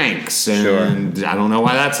Cranks, and I don't know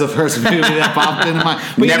why that's the first movie that popped into my.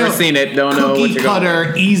 But never seen it. Don't know what you're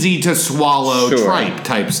cutter, easy to swallow, tripe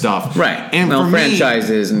type stuff. Right. And for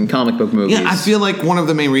franchises and comic book movies. Yeah, I feel like one of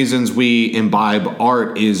the main reasons we imbibe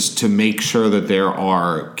art is to make sure that there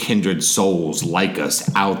are kindred souls like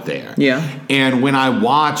us out there. Yeah. And when I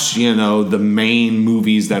watch, the main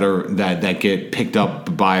movies that get picked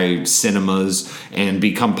up by cinemas and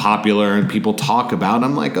become popular and people talk about,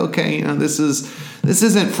 I'm like, okay, this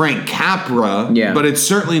isn't Frank Capra, but it's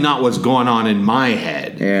certainly not what's going on in my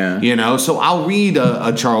head. Yeah. So I'll read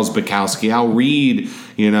a Charles Bukowski. I'll read,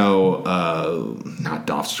 not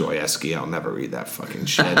Dostoevsky. I'll never read that fucking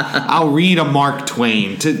shit. I'll read a Mark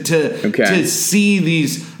Twain to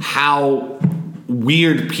see how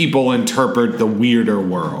weird people interpret the weirder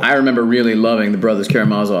world. I remember really loving The Brothers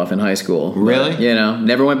Karamazov in high school. Really? But,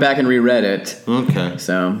 never went back and reread it. Okay.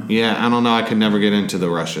 So. Yeah, I don't know. I could never get into the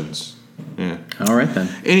Russians. Yeah. All right then.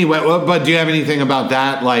 Anyway, but do you have anything about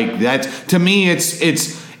that? Like that to me, it's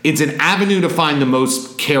an avenue to find the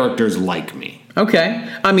most characters like me. Okay.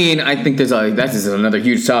 I think that is another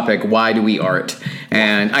huge topic. Why do we art?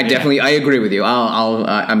 And I agree with you.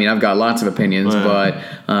 I've got lots of opinions, but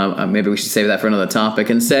maybe we should save that for another topic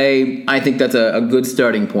and say I think that's a good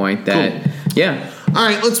starting point. That cool. Yeah. All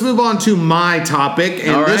right, let's move on to my topic,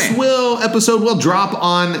 and this episode will drop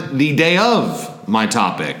on the day of my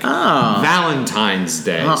topic, Valentine's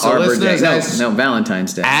Day. So Arbor Day. No,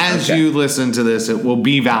 Valentine's Day. As you listen to this, it will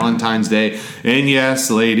be Valentine's Day, and yes,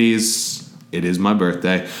 ladies, it is my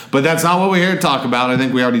birthday, but that's not what we're here to talk about. I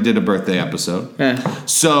think we already did a birthday episode.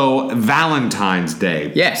 So, Valentine's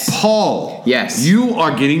Day. Yes. Paul. Yes. You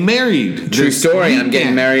are getting married. True story. Weekend. I'm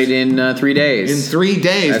getting married in 3 days. In 3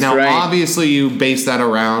 days. That's now, right. Obviously, you base that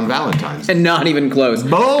around Valentine's Day. And not even close.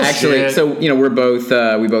 Bullshit. Actually, so, we're both,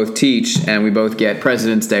 we both teach, and we both get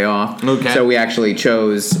President's Day off. Okay. So we actually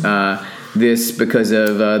chose this because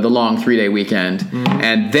of the long 3-day weekend. Mm-hmm.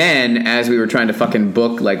 And then, as we were trying to fucking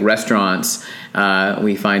book, restaurants,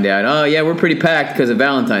 we find out, we're pretty packed because of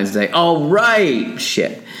Valentine's Day. Oh, right.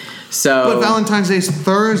 Shit. So, but Valentine's Day is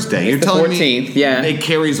Thursday. You're telling 14th, me it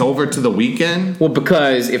carries over to the weekend? Well,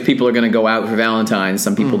 because if people are going to go out for Valentine's,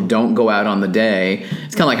 some people don't go out on the day.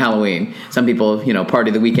 It's kind of like Halloween. Some people,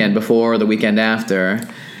 party the weekend before or the weekend after.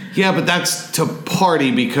 Yeah, but that's to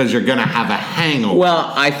party because you're going to have a hangover.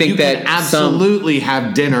 Well, I think that you can absolutely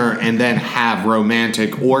have dinner and then have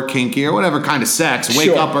romantic or kinky or whatever kind of sex. Wake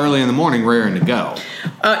up early in the morning, raring to go.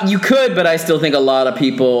 You could, but I still think a lot of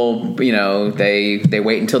people, they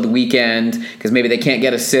wait until the weekend because maybe they can't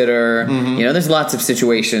get a sitter. Mm-hmm. There's lots of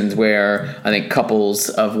situations where I think couples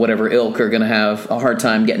of whatever ilk are going to have a hard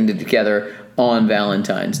time getting together on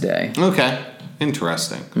Valentine's Day. Okay.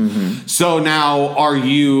 Interesting. Mm-hmm. So now, are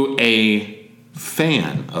you a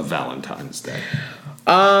fan of Valentine's Day?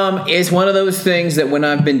 It's one of those things that when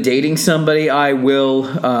I've been dating somebody, I will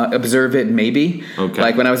observe it maybe. Okay.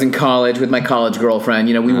 Like when I was in college with my college girlfriend,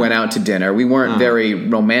 we went out to dinner. We weren't very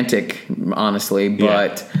romantic, honestly,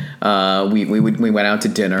 but we went out to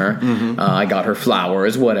dinner. Mm-hmm. I got her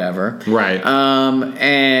flowers, whatever. Right.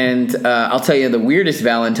 And I'll tell you the weirdest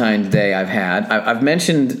Valentine's Day I've had. I've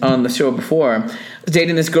mentioned on the show before, I was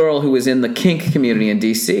dating this girl who was in the kink community in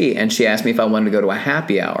D.C., and she asked me if I wanted to go to a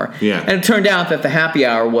happy hour. Yeah. And it turned out that the happy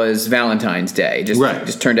hour was Valentine's Day.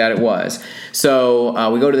 Just turned out it was.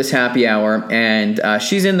 So we go to this happy hour, and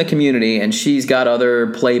she's in the community, and she's got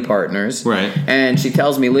other play partners. Right. And she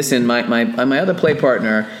tells me, listen, my other play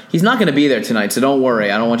partner, he's not going to be there tonight, so don't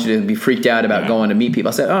worry. I don't want you to be freaked out about going to meet people.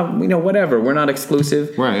 I said, whatever. We're not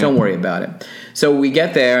exclusive. Right. Don't worry about it. So we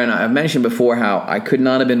get there, and I've mentioned before how I could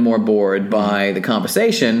not have been more bored by the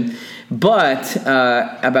conversation. But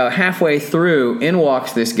about halfway through, in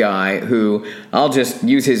walks this guy who, I'll just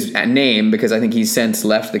use his name because I think he's since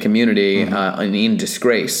left the community in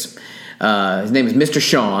disgrace. His name is Mr.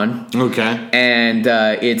 Sean. Okay. And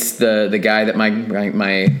it's the guy that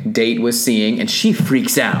my date was seeing, and she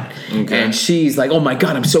freaks out. Okay. And she's like, "Oh my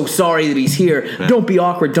God, I'm so sorry that he's here. Okay. Don't be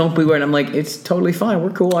awkward. Don't be weird." I'm like, "It's totally fine.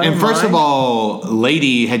 We're cool." And first of all,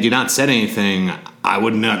 lady, had you not said anything, I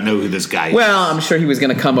would not know who this guy is. Well, I'm sure he was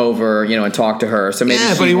going to come over, and talk to her. So maybe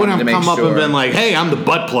but he wouldn't have come up and been like, "Hey, I'm the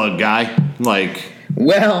butt plug guy." Like.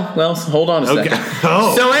 Well, hold on a second. Okay.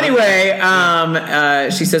 Oh, so anyway,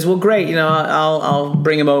 she says, "Well, great. I'll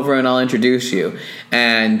bring him over and I'll introduce you."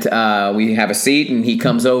 And we have a seat, and he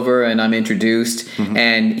comes over, and I'm introduced,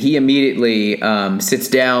 and he immediately sits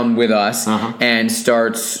down with us and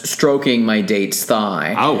starts stroking my date's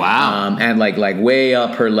thigh. Oh wow! And like way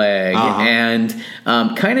up her leg, and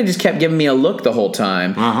kind of just kept giving me a look the whole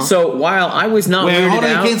time. So while I was not weirded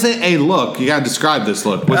out, you can't say a look. You got to describe this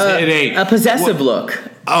look. Was it a possessive look?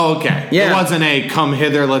 Oh, okay. Yeah. It wasn't a come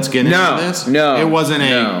hither, let's get into this. No. It wasn't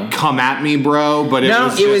a come at me, bro. But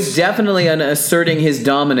it was definitely an asserting his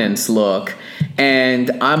dominance look.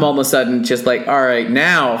 And I'm all of a sudden just like, all right,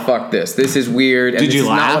 now fuck this. This is weird. And Did you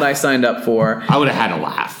laugh? This is not what I signed up for. I would have had a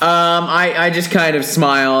laugh. I just kind of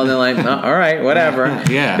smiled and like, all right, whatever.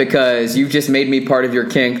 Yeah. Because you've just made me part of your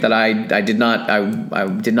kink that I did not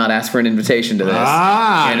ask for an invitation to this.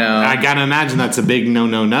 I gotta imagine that's a big no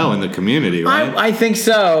in the community, right? I think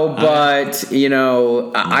so, but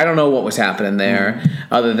I don't know what was happening there,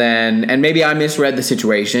 other than, and maybe I misread the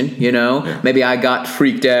situation. Maybe I got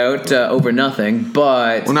freaked out over nothing.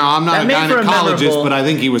 But no, I'm not a gynecologist, but I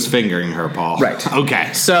think he was fingering her, Paul. Right.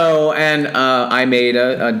 Okay. So, and I made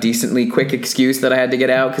a decently quick excuse that I had to get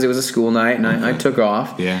out because it was a school night, and I took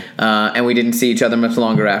off. Yeah. And we didn't see each other much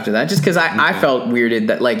longer after that, just because I felt weirded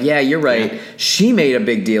that, like, yeah, you're right. Yeah. She made a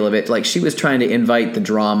big deal of it. Like, she was trying to invite the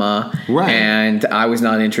drama. Right. And I was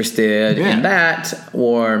not interested in that,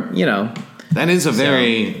 or, That is a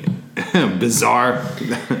very bizarre...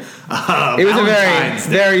 it was a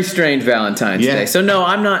very strange Valentine's Day. So no,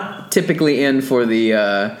 I'm not typically in for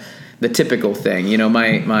the typical thing.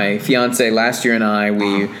 My fiance last year and I,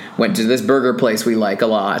 we went to this burger place we like a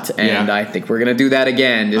lot, and I think we're gonna do that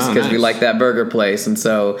again just because we like that burger place. And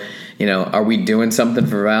so, are we doing something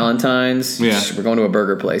for Valentine's? Yeah, we're going to a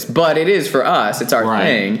burger place, but it is for us. It's our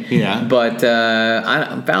thing. Yeah, but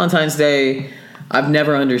Valentine's Day, I've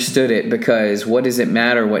never understood it, because what does it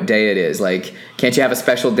matter what day it is? Like, can't you have a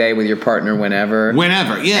special day with your partner whenever?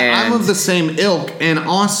 Whenever, yeah. I'm of the same ilk, and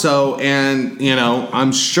also,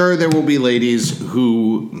 I'm sure there will be ladies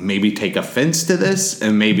who maybe take offense to this,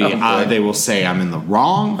 and maybe they will say I'm in the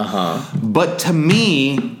wrong. But to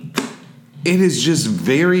me, it is just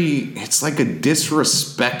it's like a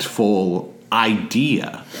disrespectful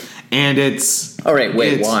idea. And it's... All right,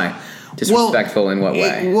 wait, why? Disrespectful in what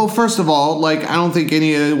way? Well, first of all, I don't think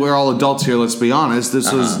we're all adults here, let's be honest.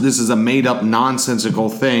 This is a made-up, nonsensical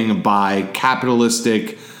thing by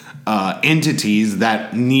capitalistic entities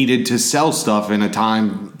that needed to sell stuff in a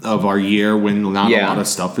time of our year when not a lot of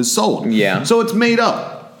stuff is sold. Yeah. So it's made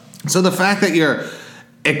up. So the fact that you're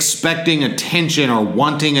expecting attention or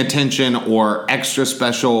wanting attention or extra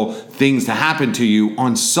special things to happen to you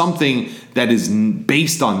on something that is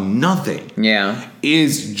based on nothing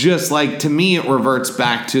is just to me, it reverts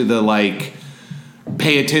back to the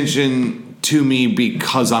pay attention to me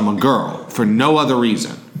because I'm a girl for no other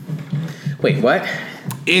reason. Wait, what?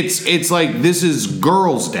 It's like, this is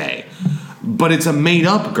Girls' Day, but it's a made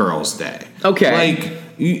up Girls' Day. Okay.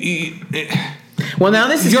 Well, now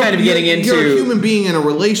this is kind of getting into... You're a human being in a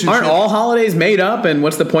relationship. Aren't all holidays made up, and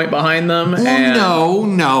what's the point behind them? Well,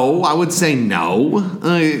 no. I would say no.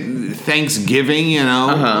 Thanksgiving,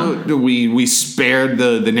 we spared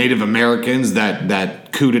the Native Americans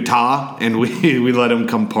that coup d'etat, and we let them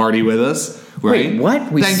come party with us. Right? Wait,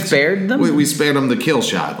 what? We spared them? We spared them the kill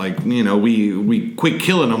shot. We quit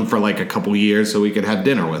killing them for a couple years so we could have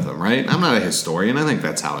dinner with them, right? I'm not a historian. I think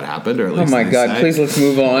that's how it happened, or at least my God, please let's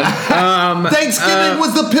move on. Thanksgiving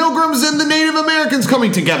was the Pilgrims and the Native Americans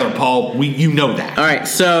coming together, Paul. You know that. All right,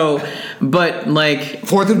 so... But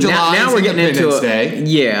 4th of July, now we're getting into Day.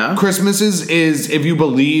 Yeah. Christmas is if you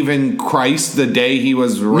believe in Christ, the day he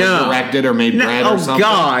was resurrected or made bread or something. Oh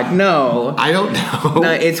God, no! I don't know.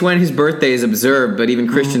 No, it's when his birthday is observed, but even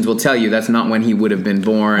Christians will tell you that's not when he would have been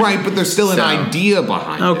born. Right, but there's still an idea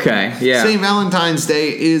behind it. Okay, yeah. St. Valentine's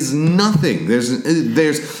Day is nothing.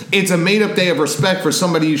 It's a made up day of respect for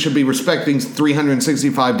somebody you should be respecting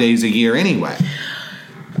 365 days a year anyway.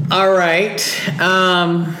 All right.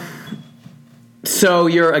 So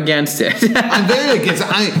you're against it. I'm very against it.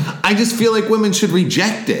 I just feel like women should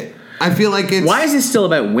reject it. I feel like it's... Why is it still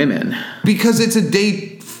about women? Because it's a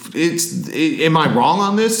date... Am I wrong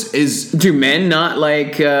on this? Do men not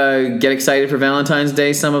get excited for Valentine's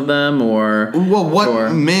Day, some of them, or...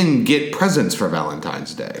 Well, men get presents for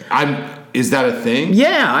Valentine's Day? Is that a thing?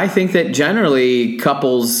 Yeah, I think that generally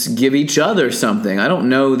couples give each other something. I don't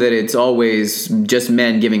know that it's always just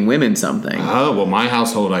men giving women something. Oh, well, my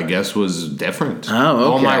household, I guess, was different. Oh, okay.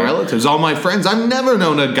 All my relatives, all my friends. I've never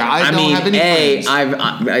known a guy that don't have any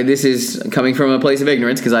friends. This is coming from a place of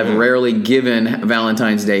ignorance because I've rarely given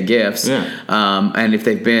Valentine's Day gifts. Yeah. And if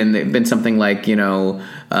they've been something like,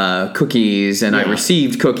 cookies, and I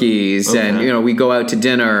received cookies, and we go out to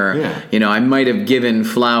dinner. Yeah. I might have given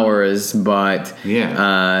flowers, but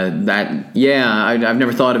I've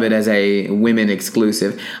never thought of it as a women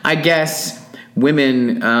exclusive. I guess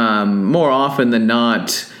women more often than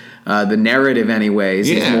not. The narrative, anyways,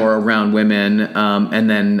 is more around women, and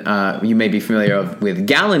then you may be familiar with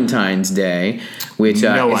Galentine's Day, which is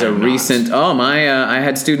a recent. I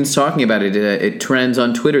had students talking about it. It trends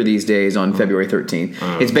on Twitter these days on February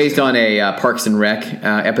 13th. It's based on a Parks and Rec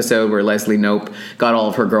episode where Leslie Knope got all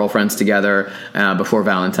of her girlfriends together before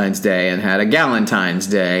Valentine's Day and had a Galentine's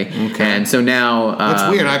Day. Okay. And so now that's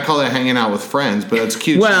weird. I call it hanging out with friends, but it's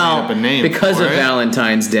cute. Well, made up a name because of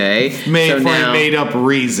Valentine's Day, made up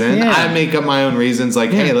reason. Yeah. I make up my own reasons,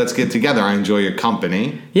 hey, let's get together. I enjoy your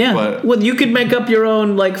company. Yeah. Well, you could make up your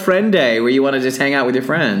own friend day where you want to just hang out with your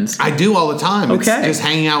friends. I do all the time. Okay. It's just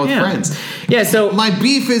hanging out with friends. Yeah. So my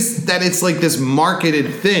beef is that it's this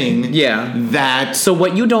marketed thing. Yeah. That. So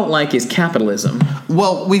what you don't like is capitalism.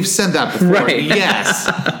 Well, we've said that before. Right. Yes.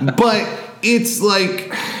 But it's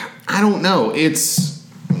I don't know. It's.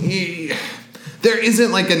 There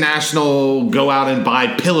isn't a national go out and buy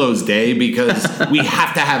pillows day because we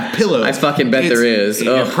have to have pillows. I fucking bet there is.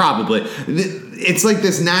 Yeah, probably. It's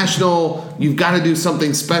this national, you've got to do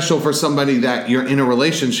something special for somebody that you're in a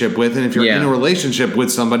relationship with. And if you're in a relationship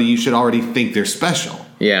with somebody, you should already think they're special.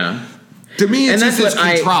 Yeah. To me, it's just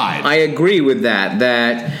contrived. I agree with that.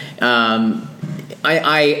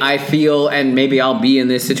 I feel, and maybe I'll be in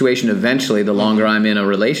this situation eventually the longer I'm in a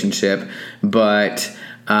relationship, but...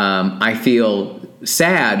 I feel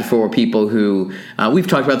sad for people who we've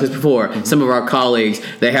talked about this before. Mm-hmm. Some of our colleagues,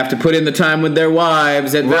 they have to put in the time with their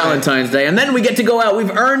wives at Valentine's Day, and then we get to go out.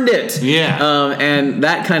 We've earned it. Yeah. And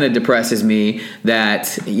that kind of depresses me.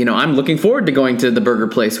 That I'm looking forward to going to the burger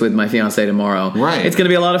place with my fiance tomorrow. Right. It's going to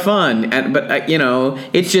be a lot of fun. But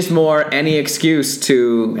it's just more any excuse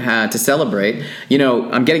to celebrate.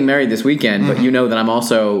 I'm getting married this weekend, but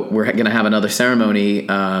that we're going to have another ceremony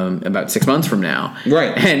about 6 months from now.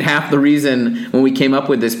 Right. And half the reason when we came up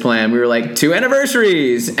with this plan, we were 2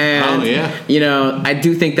 anniversaries. And, I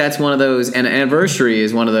do think that's one of those, and anniversary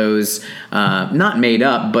is one of those, not made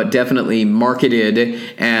up, but definitely marketed,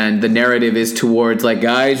 and the narrative is towards,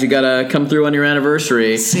 guys, you got to come through on your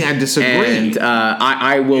anniversary. See, I disagree. And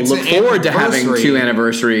I will look forward to having 2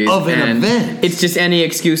 anniversaries. Of an event. It's just any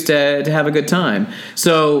excuse to have a good time.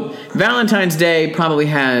 So Valentine's Day probably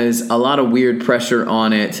has a lot of weird pressure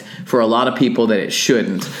on it for a lot of people that it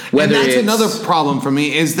shouldn't. And that's another problem for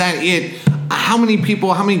me is that how many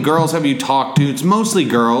girls have you talked to? It's mostly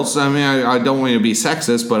girls. I mean, I don't want to be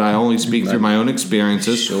sexist, but I only speak through my own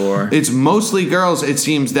experiences. Sure. It's mostly girls, it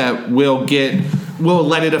seems, that will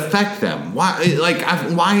let it affect them. Why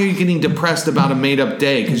are you getting depressed about a made-up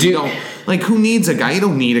day? Because you don't... who needs a guy? You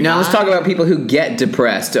don't need a guy. Now, let's talk about people who get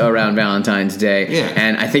depressed around Valentine's Day. Yeah.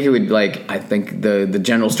 And I think it would, I think the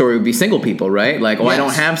general story would be single people, right? Yes. I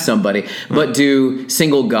don't have somebody. But do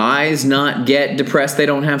single guys not get depressed they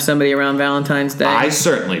don't have somebody around Valentine's Day? I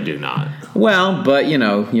certainly do not. Well, but you're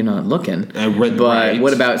not looking. But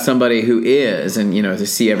what about somebody who is, and to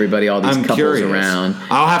see everybody, all these couples curious. Around?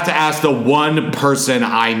 I'll have to ask the one person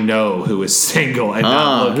I know who is single and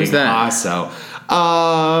not looking. Who's that? Also,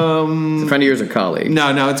 it's a friend of yours or colleague?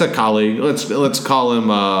 No, it's a colleague. Let's call him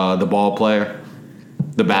the ball player.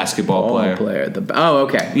 The basketball player.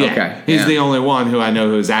 Okay. Yeah. Okay. He's the only one who I know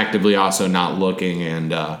who's actively also not looking.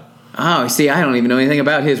 And see, I don't even know anything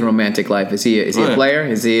about his romantic life. Is he a player?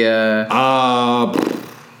 Is he I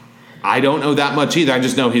don't know that much either. I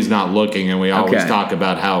just know he's not looking, and we always talk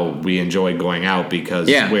about how we enjoy going out because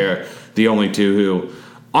we're the only two who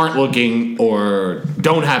aren't looking or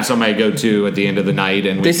don't have somebody to go to at the end of the night.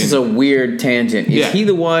 And this is a weird tangent. Is he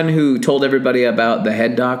the one who told everybody about the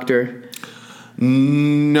head doctor?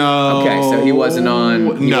 No. Okay, so he wasn't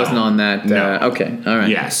on. He wasn't on that. No. Okay, all right.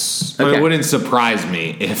 Yes, but it wouldn't surprise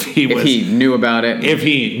me if he knew about it. If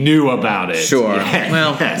he knew about it, sure. Yeah.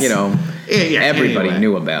 Well, everybody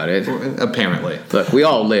knew about it. Apparently, look, we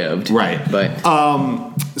all lived, right? But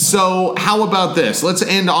so how about this? Let's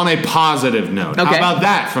end on a positive note. Okay. How about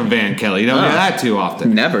that from Van Kelly? You don't hear that too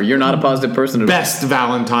often. Never. You're not a positive person at all. Best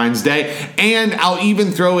Valentine's Day, and I'll even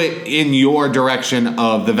throw it in your direction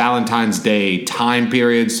of the Valentine's Day time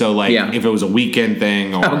period. So, if it was a weekend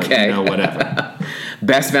thing or whatever.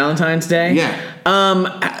 Best Valentine's Day?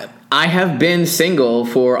 Yeah. I have been single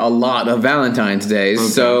for a lot of Valentine's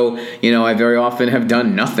days, so I very often have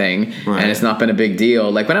done nothing, and it's not been a big deal.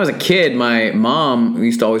 Like when I was a kid, my mom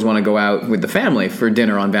used to always want to go out with the family for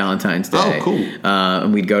dinner on Valentine's Day. Oh, cool!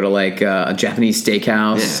 And we'd go to a Japanese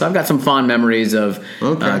steakhouse. Yeah. So I've got some fond memories of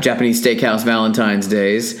Japanese steakhouse Valentine's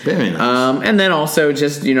days. Very nice. And then also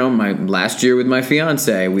just my last year with my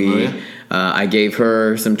fiance, I gave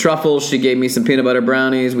her some truffles. She gave me some peanut butter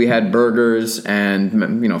brownies. We had burgers and,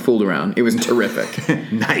 fooled around. It was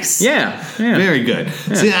terrific. Nice. Yeah. Very good.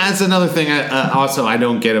 Yeah. See, that's another thing I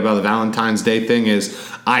don't get about the Valentine's Day thing is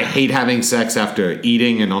I hate having sex after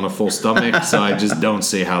eating and on a full stomach, so I just don't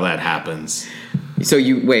see how that happens. So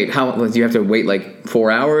you wait? How do you have to wait?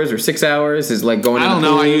 4 hours or 6 hours? Is going? I don't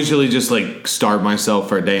know. I usually just starve myself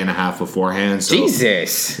for a day and a half beforehand. So.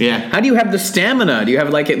 Jesus. Yeah. How do you have the stamina? Do you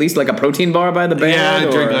have at least a protein bar by the bed? Yeah,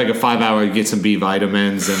 I drink a 5 hour, get some B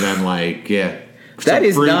vitamins, and then That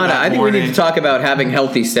is not. I think we need to talk about having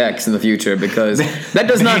healthy sex in the future because that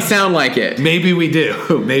does not sound like it. Maybe we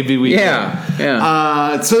do. Maybe we do.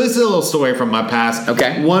 Yeah. So this is a little story from my past.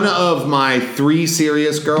 Okay. One of my 3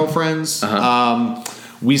 serious girlfriends.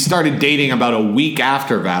 We started dating about a week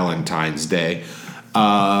after Valentine's Day.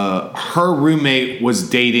 Her roommate was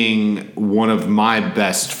dating one of my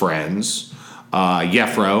best friends.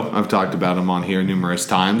 Yefro, I've talked about him on here numerous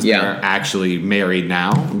times. Yeah. They're actually married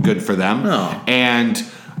now. Good for them. Oh. And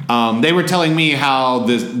they were telling me how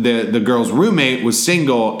the girl's roommate was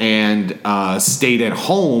single and stayed at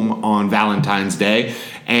home on Valentine's Day,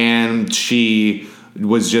 and she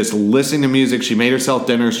was just listening to music. She made herself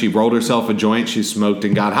dinner. She rolled herself a joint. She smoked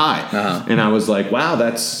and got high. And I was like, wow,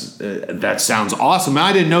 that sounds awesome. And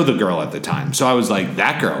I didn't know the girl at the time. So I was like,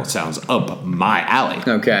 that girl sounds up my alley.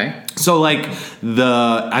 Okay. So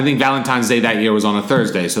I think Valentine's Day that year was on a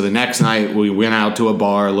Thursday. So the next night we went out to a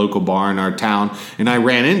local bar in our town, and I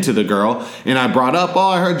ran into the girl and I brought up,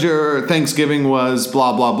 I heard your Thanksgiving was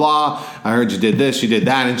blah, blah, blah. I heard you did this, you did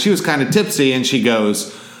that. And she was kind of tipsy, and she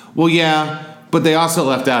goes, well, yeah, but they also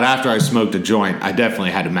left out after I smoked a joint, I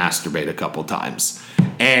definitely had to masturbate a couple times.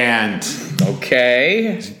 And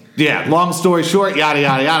okay. Yeah, long story short, yada,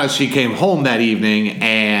 yada, yada. She came home that evening,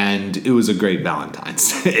 and it was a great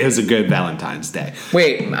Valentine's. It was a good Valentine's Day.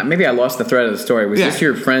 Wait, maybe I lost the thread of the story. Was this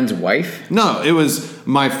your friend's wife? No, it was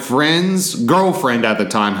my friend's girlfriend at the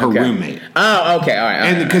time, her roommate. Oh, okay, all right.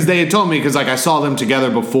 And because they had told me, because I saw them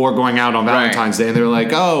together before going out on Valentine's Day, and they were like,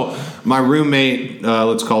 oh, my roommate,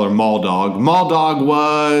 let's call her Mall Dog. Mall Dog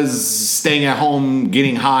was staying at home,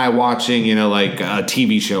 getting high, watching, a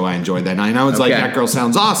TV show I enjoyed that night. And I was like, that girl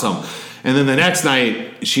sounds awesome. And then the next night,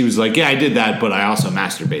 she was like, yeah, I did that, but I also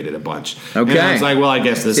masturbated a bunch. Okay. And I was like, well, I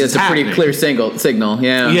guess this is happening. It's a pretty clear signal,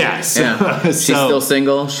 yeah. Yes. Yeah. She's still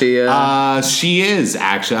single? She is,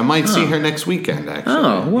 actually. I might see her next weekend, actually.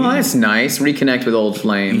 Oh, well, that's nice. Reconnect with old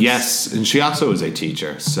flames. Yes, and she also is a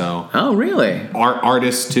teacher, so. Oh, really?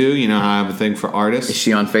 Artist, too. You know how I have a thing for artists. Is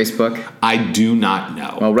she on Facebook? I do not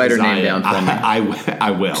know. Well, write her name down for me.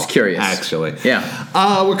 I will. Just curious. Actually. Yeah.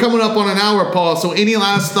 We're coming up on an hour, Paul, so any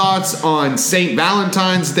last thoughts on St.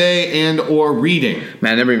 Valentine's Day and or reading?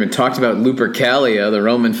 Man, I never even talked about Lupercalia, the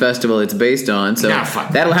Roman festival it's based on, so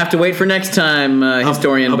that'll have to wait for next time,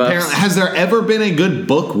 historian buffs. Has there ever been a good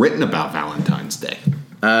book written about Valentine's Day?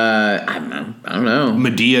 I don't know. I don't know.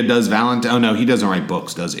 Medea does Valentine. Oh, no, he doesn't write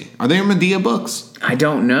books, does he? Are there Medea books? I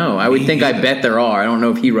don't know. I would think, I bet there are. I don't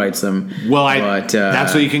know if he writes them. Well,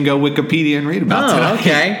 that's where you can go Wikipedia and read about today.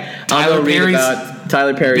 Okay. I'll go read about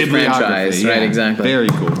Tyler Perry's franchise. Yeah, right, exactly. Very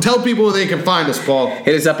cool. Tell people where they can find us, Paul.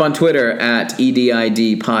 Hit us up on Twitter at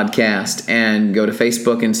EDID Podcast and go to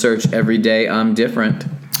Facebook and search Every Day I'm Different.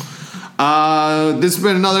 This has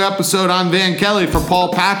been another episode. I'm Van Kelly for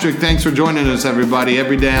Paul Patrick. Thanks for joining us, everybody.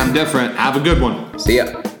 Every day I'm different. Have a good one. See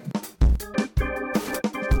ya.